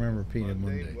I can remember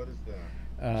Peenemünde. What is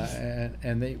that?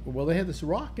 And they had this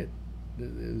rocket,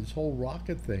 this whole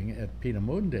rocket thing at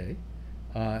Peenemünde,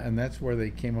 and that's where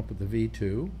they came up with the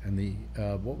V2 and the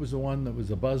what was the one that was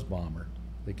a buzz bomber?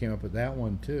 They came up with that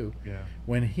one too. Yeah.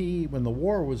 When the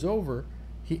war was over,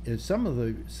 some of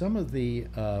the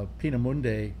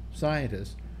Peenemünde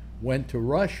scientists went to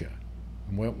Russia,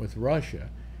 and went with Russia.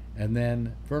 And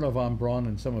then Werner von Braun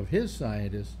and some of his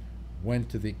scientists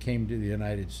came to the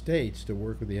United States to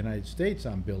work with the United States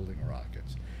on building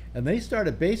rockets. And they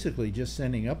started basically just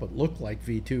sending up what looked like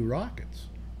V2 rockets,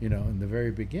 in the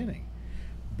very beginning.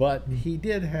 But he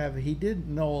did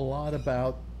know a lot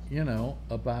about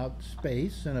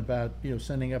space and about,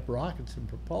 sending up rockets and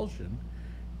propulsion.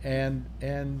 And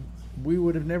we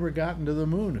would have never gotten to the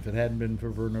moon if it hadn't been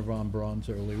for Werner von Braun's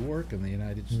early work in the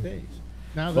United States.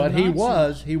 Now, but he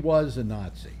was a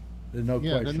Nazi. There's no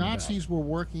question. The Nazis were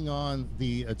working on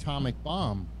the atomic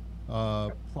bomb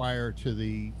prior to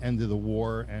the end of the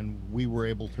war, and we were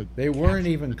able to. They weren't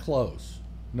even close.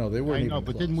 No, they weren't. I know,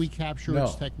 but didn't we capture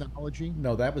its technology?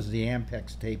 No, that was the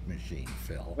Ampex tape machine,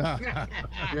 Phil.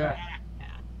 Yeah.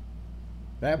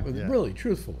 That was really,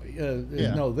 truthfully,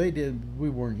 no, they did. We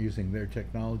weren't using their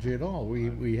technology at all.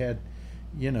 We had,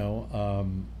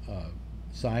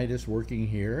 scientists working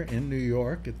here in New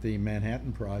York at the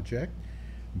Manhattan Project,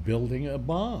 building a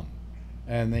bomb,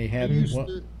 and they had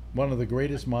one of the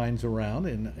greatest minds around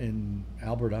in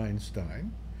Albert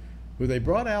Einstein, who they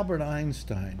brought Albert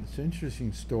Einstein. It's an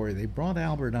interesting story. They brought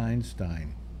Albert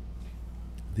Einstein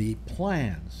the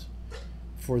plans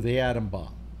for the atom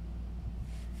bomb,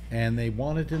 and they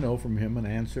wanted to know from him an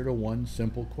answer to one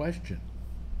simple question: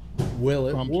 Will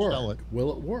it work?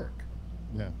 Will it work?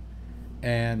 Yeah.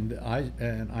 And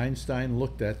Einstein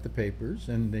looked at the papers,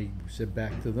 and they said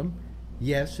back to them,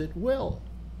 yes, it will.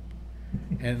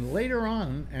 And later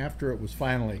on, after it was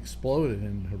finally exploded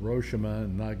in Hiroshima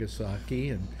and Nagasaki,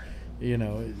 and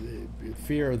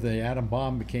fear of the atom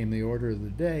bomb became the order of the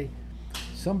day,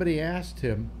 somebody asked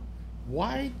him,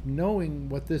 why, knowing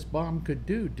what this bomb could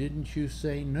do, didn't you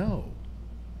say no?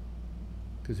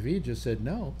 Because if he had just said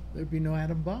no, there'd be no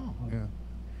atom bomb. Yeah.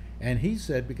 And he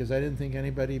said, because I didn't think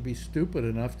anybody would be stupid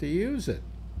enough to use it.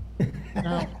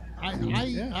 Now,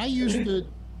 I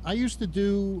used to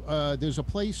do. There's a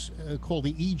place called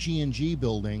the EG&G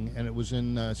building, and it was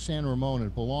in San Ramon.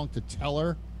 It belonged to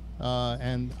Teller,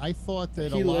 and I thought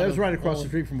that he lives right across the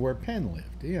street from where Penn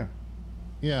lived. Yeah.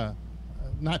 Yeah,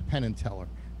 not Penn and Teller.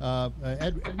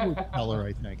 Edward Teller,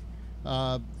 I think.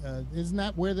 Isn't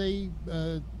that where they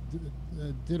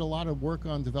did a lot of work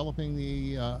on developing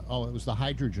the it was the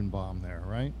hydrogen bomb there,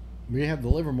 right? We have the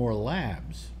Livermore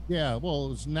Labs. Yeah, well, it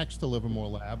was next to Livermore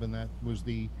Lab, and that was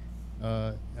the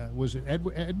was it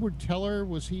Edward Teller?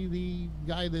 Was he the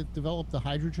guy that developed the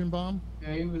hydrogen bomb?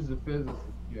 Yeah, he was the physicist.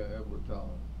 Yeah, Edward Teller.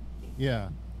 Yeah.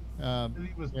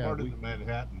 He was part of the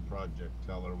Manhattan Project,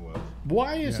 Teller was.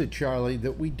 Why is it, Charlie,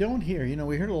 that we don't hear,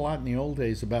 we heard a lot in the old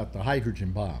days about the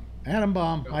hydrogen bomb, atom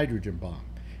bomb, hydrogen bomb.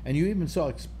 And you even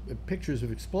saw pictures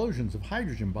of explosions of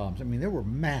hydrogen bombs. I mean, they were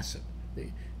massive.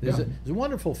 There's a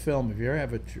wonderful film, if you ever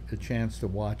have a chance to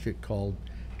watch it, called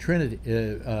Trinity,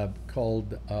 what's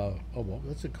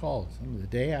it called? The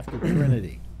Day After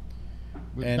Trinity.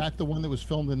 Was that the one that was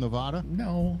filmed in Nevada?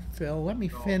 No, Phil, let me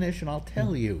finish and I'll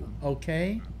tell you,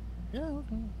 okay? Yeah,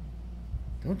 okay.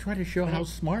 Don't try to show how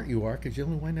smart you are, because you'll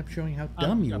wind up showing how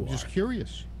dumb you are. I'm just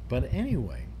curious. But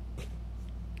anyway,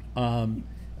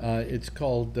 It's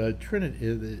called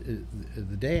Trinity,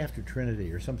 the day after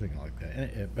Trinity, or something like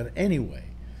that. But anyway,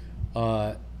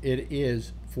 it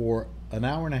is for an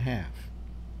hour and a half,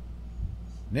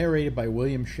 narrated by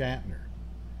William Shatner.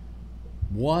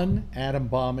 One atom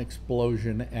bomb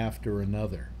explosion after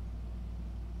another.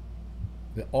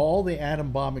 All the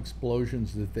atom bomb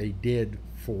explosions that they did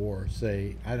for,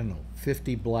 say, I don't know,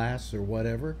 50 blasts or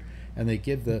whatever, and they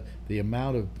give the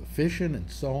amount of fission and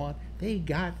so on, they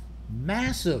got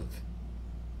massive.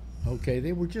 Okay,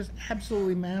 they were just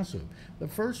absolutely massive. The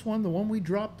first one, the one we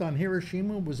dropped on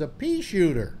Hiroshima, was a pea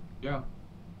shooter. Yeah.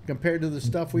 Compared to the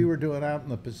stuff we were doing out in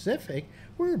the Pacific,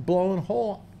 we were blowing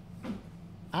whole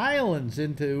islands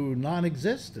into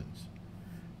non-existence,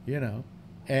 you know.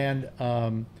 And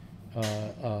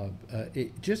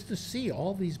just to see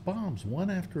all these bombs one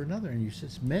after another, and it's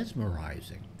just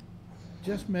mesmerizing.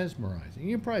 Just mesmerizing.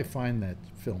 You can probably find that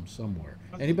film somewhere.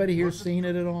 Anybody here seen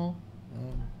it at all?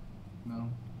 No.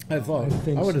 I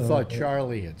think would have so. thought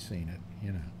Charlie had seen it,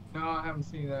 you know. No, I haven't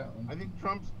seen that one. I think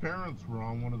Trump's parents were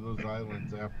on one of those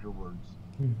islands afterwards,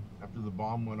 after the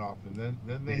bomb went off, and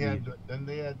then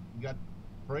they got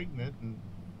pregnant, and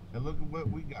look at what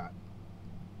we got.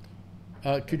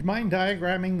 Could you mind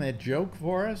diagramming that joke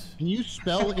for us? Can you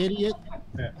spell idiot?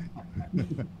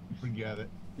 Forget it.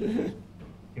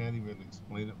 Can't even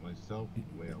explain it myself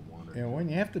the way I want it. Yeah, when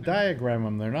you have to diagram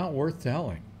them, they're not worth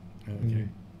telling. Okay.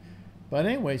 But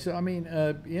anyway, so I mean,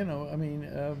 you know, I mean,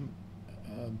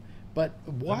 but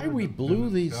why we blew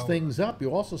these things up?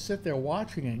 You also sit there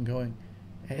watching it and going,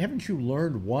 haven't you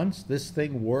learned once this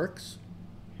thing works?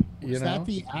 You Is know? that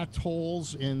the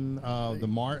atolls in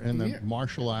the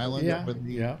Marshall Islands? Yeah, with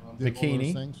the, yeah. did all those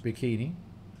Bikini, things? Bikini,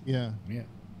 Yeah. yeah.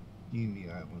 Bikini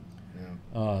Islands.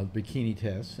 Yeah. Bikini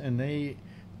tests, and they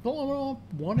go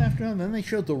up one after another. And then they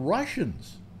showed the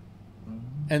Russians,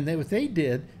 and what they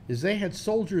did is they had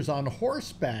soldiers on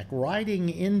horseback riding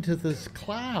into this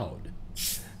cloud.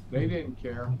 They didn't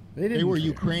care. They were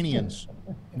Ukrainians.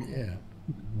 Yeah.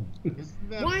 Isn't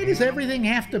that Why does animal? everything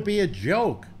have to be a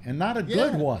joke and not a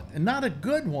good one? And not a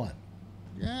good one.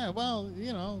 Yeah, well,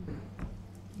 you know.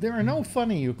 There are no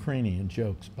funny Ukrainian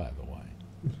jokes, by the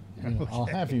way. You know, I'll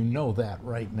have you know that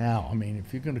right now. I mean,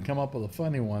 if you're going to come up with a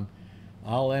funny one,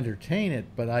 I'll entertain it,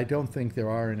 but I don't think there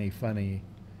are any funny.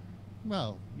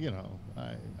 Well, you know,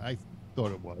 I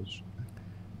thought it was.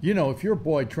 You know, if your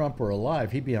boy Trump were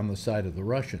alive, he'd be on the side of the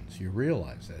Russians. You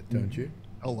realize that, don't you?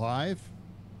 Alive?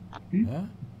 Huh?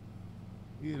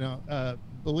 You know,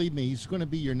 believe me, he's going to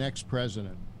be your next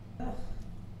president.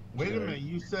 Wait a minute,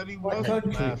 you said he What wasn't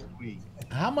country? last week.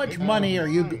 How much money are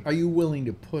you willing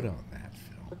to put on that,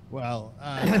 Phil? Well,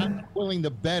 I'm not willing to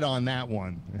bet on that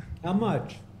one. How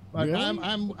much? But Really?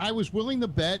 I was willing to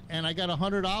bet, and I got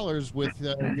 $100 with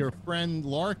your friend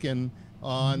Larkin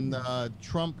on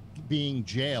Trump being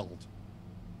jailed.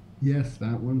 Yes,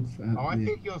 that one's. Oh, I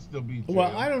think he'll still be. Well,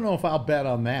 jailed. I don't know if I'll bet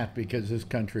on that because this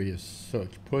country is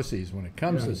such pussies when it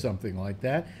comes to something like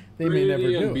that. They may never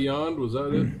Trinity do and it. Beyond, was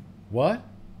that it? What?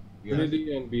 Yes,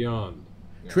 Trinity and Beyond.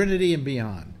 Trinity and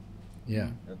Beyond. Yeah.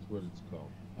 that's what it's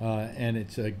called. And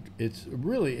it's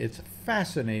a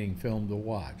fascinating film to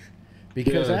watch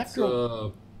because Yeah,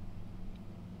 after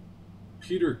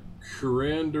Peter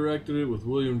Curran directed it with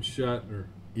William Shatner.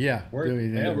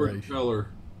 doing the Edward narration. Feller.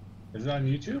 Is it on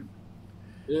YouTube?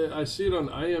 Yeah, I see it on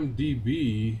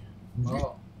IMDb.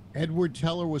 Oh, Edward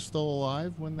Teller was still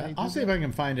alive when they. I'll did see if that? I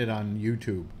can find it on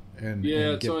YouTube. And Yeah, and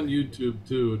it's get on the- YouTube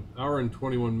too. An hour and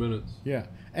 21 minutes. Yeah,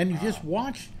 and you just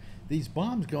watch these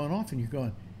bombs going off, and you're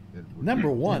going. Edward.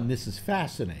 Number one, this is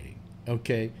fascinating.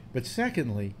 Okay, but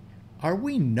secondly, are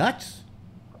we nuts?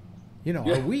 You know,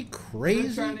 Yeah. are we they're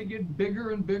crazy? trying to get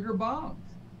bigger and bigger bombs.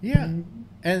 Yeah.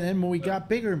 And then when we got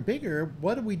bigger and bigger,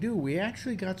 what do? We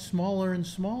actually got smaller and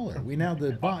smaller. We now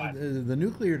the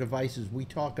nuclear devices we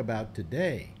talk about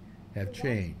today have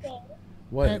changed.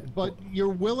 What? But you're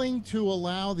willing to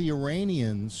allow the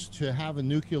Iranians to have a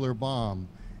nuclear bomb,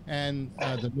 and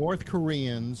the North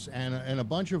Koreans and a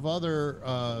bunch of other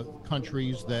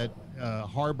countries that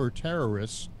harbor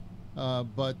terrorists,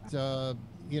 but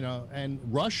you know, and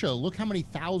Russia. Look how many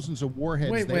thousands of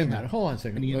warheads Wait they a have minute. Hold on a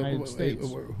second. in the United States.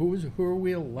 Who are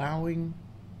we allowing?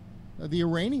 The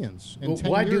Iranians. In Well,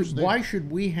 10 years, they- why should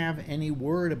we have any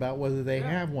word about whether they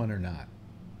have one or not?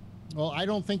 Well, I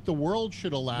don't think the world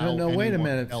should allow. No, wait a anyone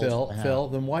minute, else Phil. to have. Phil,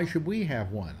 then why should we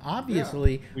have one?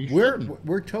 Obviously, we we're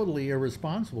shouldn't. totally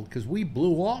irresponsible because we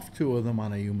blew off 2 of them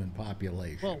on a human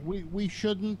population. Well, we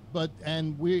shouldn't, but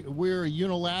we're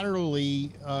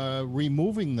unilaterally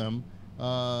removing them.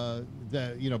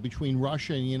 Between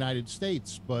Russia and the United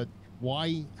States, but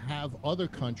why have other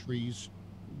countries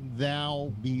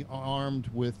now be armed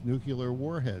with nuclear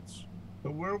warheads.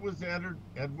 But where was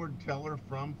Edward Teller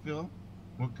from, Phil?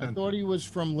 What I country? thought he was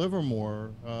from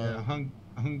Livermore.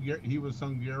 He was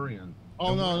Hungarian.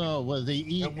 Oh, no. Well,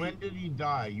 and when did he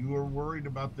die? You were worried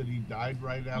about that he died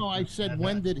right after. No, I said,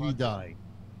 when did he die?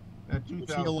 Was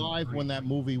he alive when that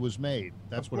movie was made?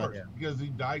 That's of what course, because he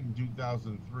died in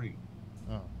 2003.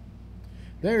 Oh.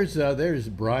 There's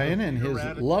Brian and his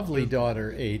lovely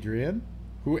daughter Adrian,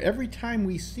 who every time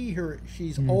we see her,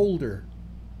 she's older.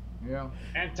 Yeah.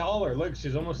 And taller. Look,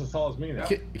 she's almost as tall as me now.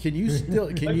 Can you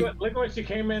still? Look what she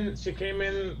came in. She came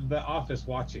in the office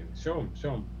watching. Show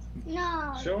him.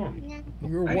 No. Show him.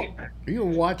 You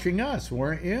were watching us,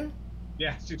 weren't you?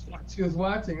 Yeah, she's watching. She was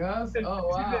watching us. Oh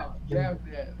wow. Yeah.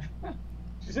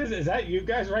 She says, "Is that you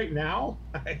guys right now?"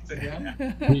 I said, Yeah.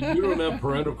 You don't have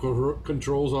parental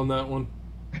controls on that one.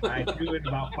 I do in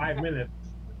about 5 minutes.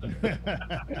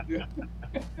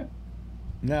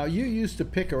 Now, you used to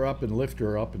pick her up and lift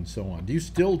her up and so on. Do you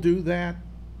still do that?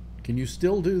 Can you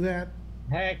still do that?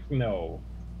 Heck no.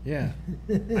 Yeah.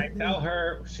 I tell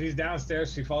her, she's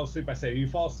downstairs, she falls asleep. I say, you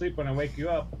fall asleep when I wake you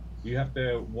up, you have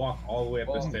to walk all the way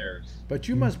up the stairs. But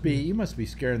you must be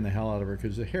scaring the hell out of her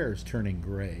because the hair is turning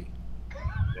gray.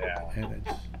 Yeah. And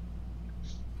it's,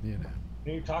 you know.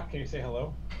 Can you talk? Can you say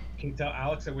hello? Can you tell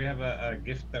Alex that we have a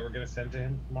gift that we're going to send to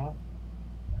him tomorrow?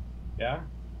 Yeah?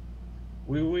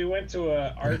 We went to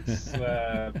a arts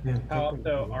Palo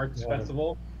Alto Arts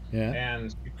Festival,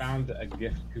 and she found a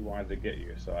gift she wanted to get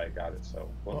you, so I got it. So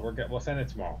we'll send it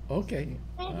tomorrow. Okay.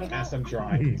 And some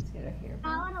drawings.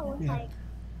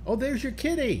 Oh, there's your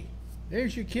kitty.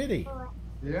 There's your kitty.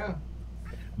 Yeah.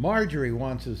 Marjorie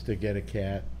wants us to get a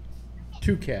cat,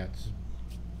 2 cats.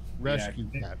 Rescue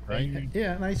cat, right?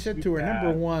 Yeah, and I said to her,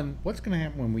 number one, what's going to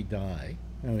happen when we die?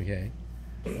 Okay.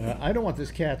 I don't want this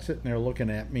cat sitting there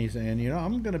looking at me saying, you know,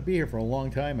 I'm going to be here for a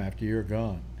long time after you're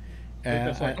gone.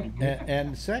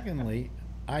 And secondly,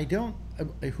 I don't.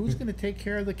 Who's going to take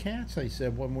care of the cats? I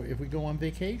said, if we go on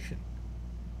vacation,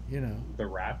 you know. The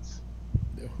rats.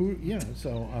 Who, you know?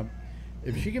 So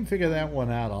if she can figure that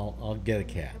one out, I'll get a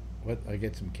cat. I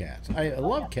get some cats. I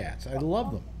love cats. I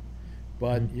love them,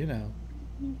 but you know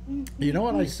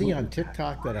what I see on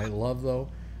TikTok that I love though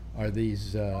are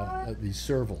these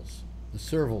servals. The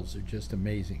servals are just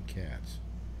amazing cats.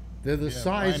 They're the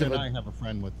size Brian of and I have a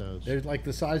friend with those. They're like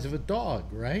the size of a dog,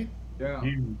 right? Yeah.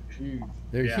 Huge.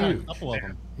 They're huge. A couple of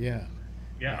them. Yeah.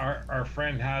 Yeah, our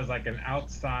friend has like an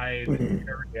outside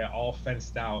area all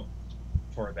fenced out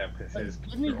for them.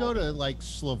 Didn't he go to like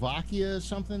Slovakia or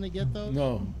something to get those?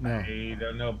 No. I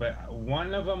don't know, but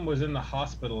one of them was in the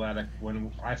hospital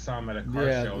when I saw him at a car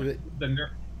show.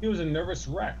 He was a nervous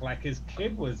wreck. Like his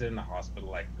kid was in the hospital,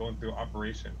 like going through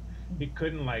operation. He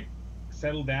couldn't like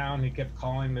settle down. He kept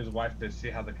calling his wife to see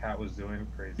how the cat was doing.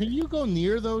 Crazy. Can you go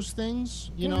near those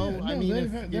things? You know, no, I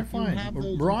mean, they're fine.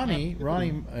 Ronnie,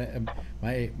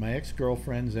 my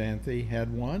ex-girlfriend Xanthi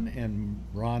had one, and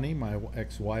Ronnie, my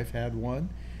ex-wife, had one,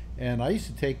 and I used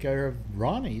to take care of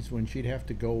Ronnie's when she'd have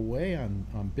to go away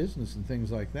on business and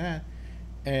things like that,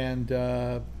 and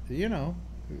you know.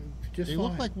 They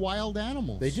look like wild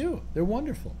animals. They do. They're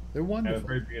wonderful. They're wonderful.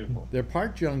 They're very beautiful. They're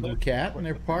part jungle cat and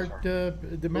they're part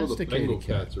domesticated the Bengal cat.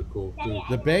 cats are cool too.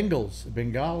 The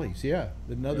Bengalis, yeah,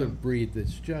 another breed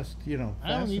that's just I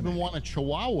don't even want a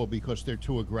Chihuahua because they're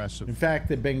too aggressive. In fact,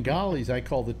 the Bengalis I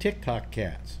call the TikTok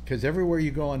cats because everywhere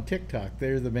you go on TikTok,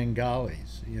 they're the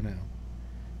Bengalis. You know.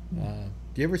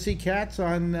 Do you ever see cats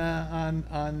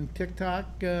on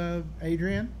TikTok,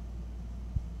 Adrian?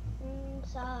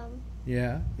 Some.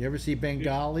 Yeah. You ever see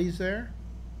Bengalis there?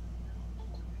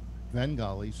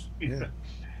 Bengalis. Yeah.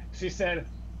 She said,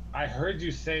 I heard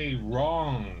you say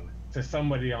wrong to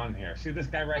somebody on here. See this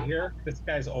guy right here? This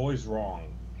guy's always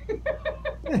wrong.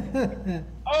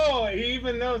 Oh, he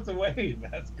even knows the wave.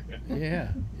 That's good.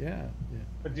 Yeah.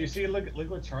 But do you see, look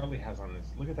what Charlie has on this.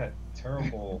 Look at that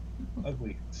terrible,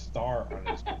 ugly star on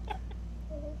this.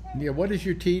 Yeah, what does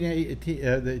your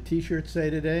the t-shirt say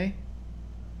today?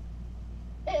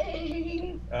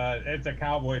 It's a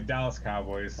Cowboy, Dallas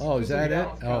Cowboys. Oh, is that it?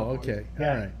 Oh, okay.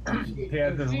 Yeah. All right. He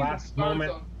had this last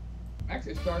moment.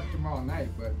 Actually, it starts tomorrow night,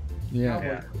 but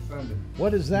yeah. Sunday.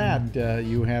 What is that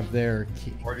you have there,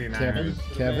 49ers.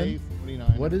 Kevin?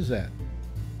 49ers. What is that?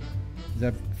 Is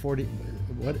that 40?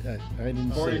 What? I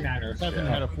didn't see. 49ers. Kevin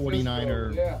had a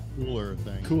 49er cooler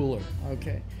thing. Cooler.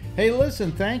 Okay. Hey,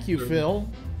 listen. Thank you, Phil.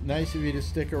 Nice of you to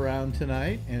stick around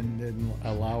tonight and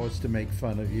allow us to make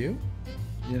fun of you.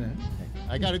 You know.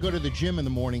 I got to go to the gym in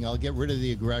the morning. I'll get rid of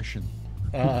the aggression.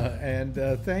 And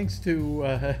thanks to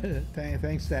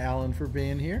Alan for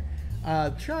being here.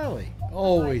 Charlie,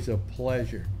 always a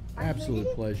pleasure.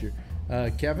 Absolute pleasure.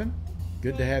 Kevin,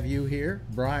 good to have you here.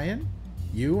 Brian,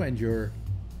 you and your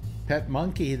pet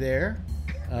monkey there.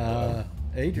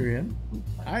 Adrian.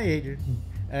 Hi, Adrian.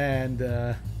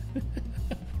 And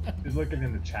He's looking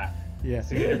in the chat. yeah.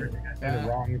 See everything I said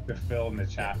wrong to fill in the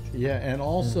chat. Yeah, and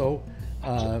also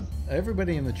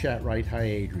everybody in the chat write hi,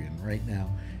 Adrian, right now.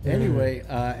 Anyway,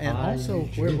 and Hi, also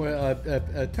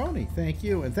Tony, thank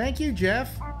you, and thank you,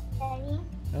 Jeff.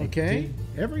 Okay,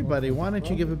 everybody, why don't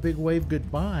you give a big wave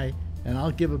goodbye, and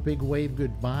I'll give a big wave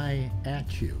goodbye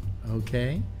at you.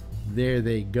 Okay, there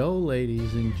they go,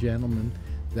 ladies and gentlemen.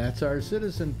 That's our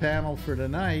citizen panel for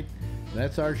tonight.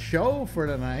 That's our show for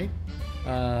tonight.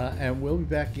 And we'll be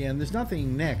back in. There's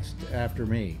nothing next after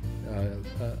me.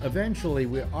 Eventually,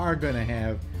 we are going to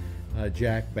have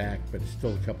Jack back, but it's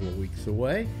still a couple of weeks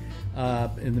away.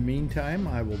 In the meantime,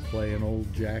 I will play an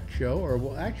old Jack show, or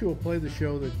we'll play the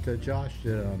show that Josh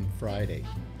did on Friday.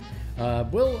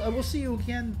 We'll see you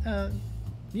again,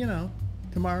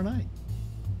 tomorrow night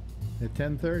at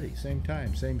 10:30, same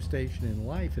time, same station in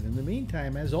life. And in the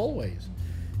meantime, as always,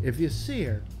 if you see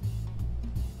her,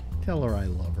 tell her I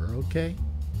love her, okay?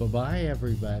 Bye-bye,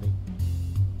 everybody.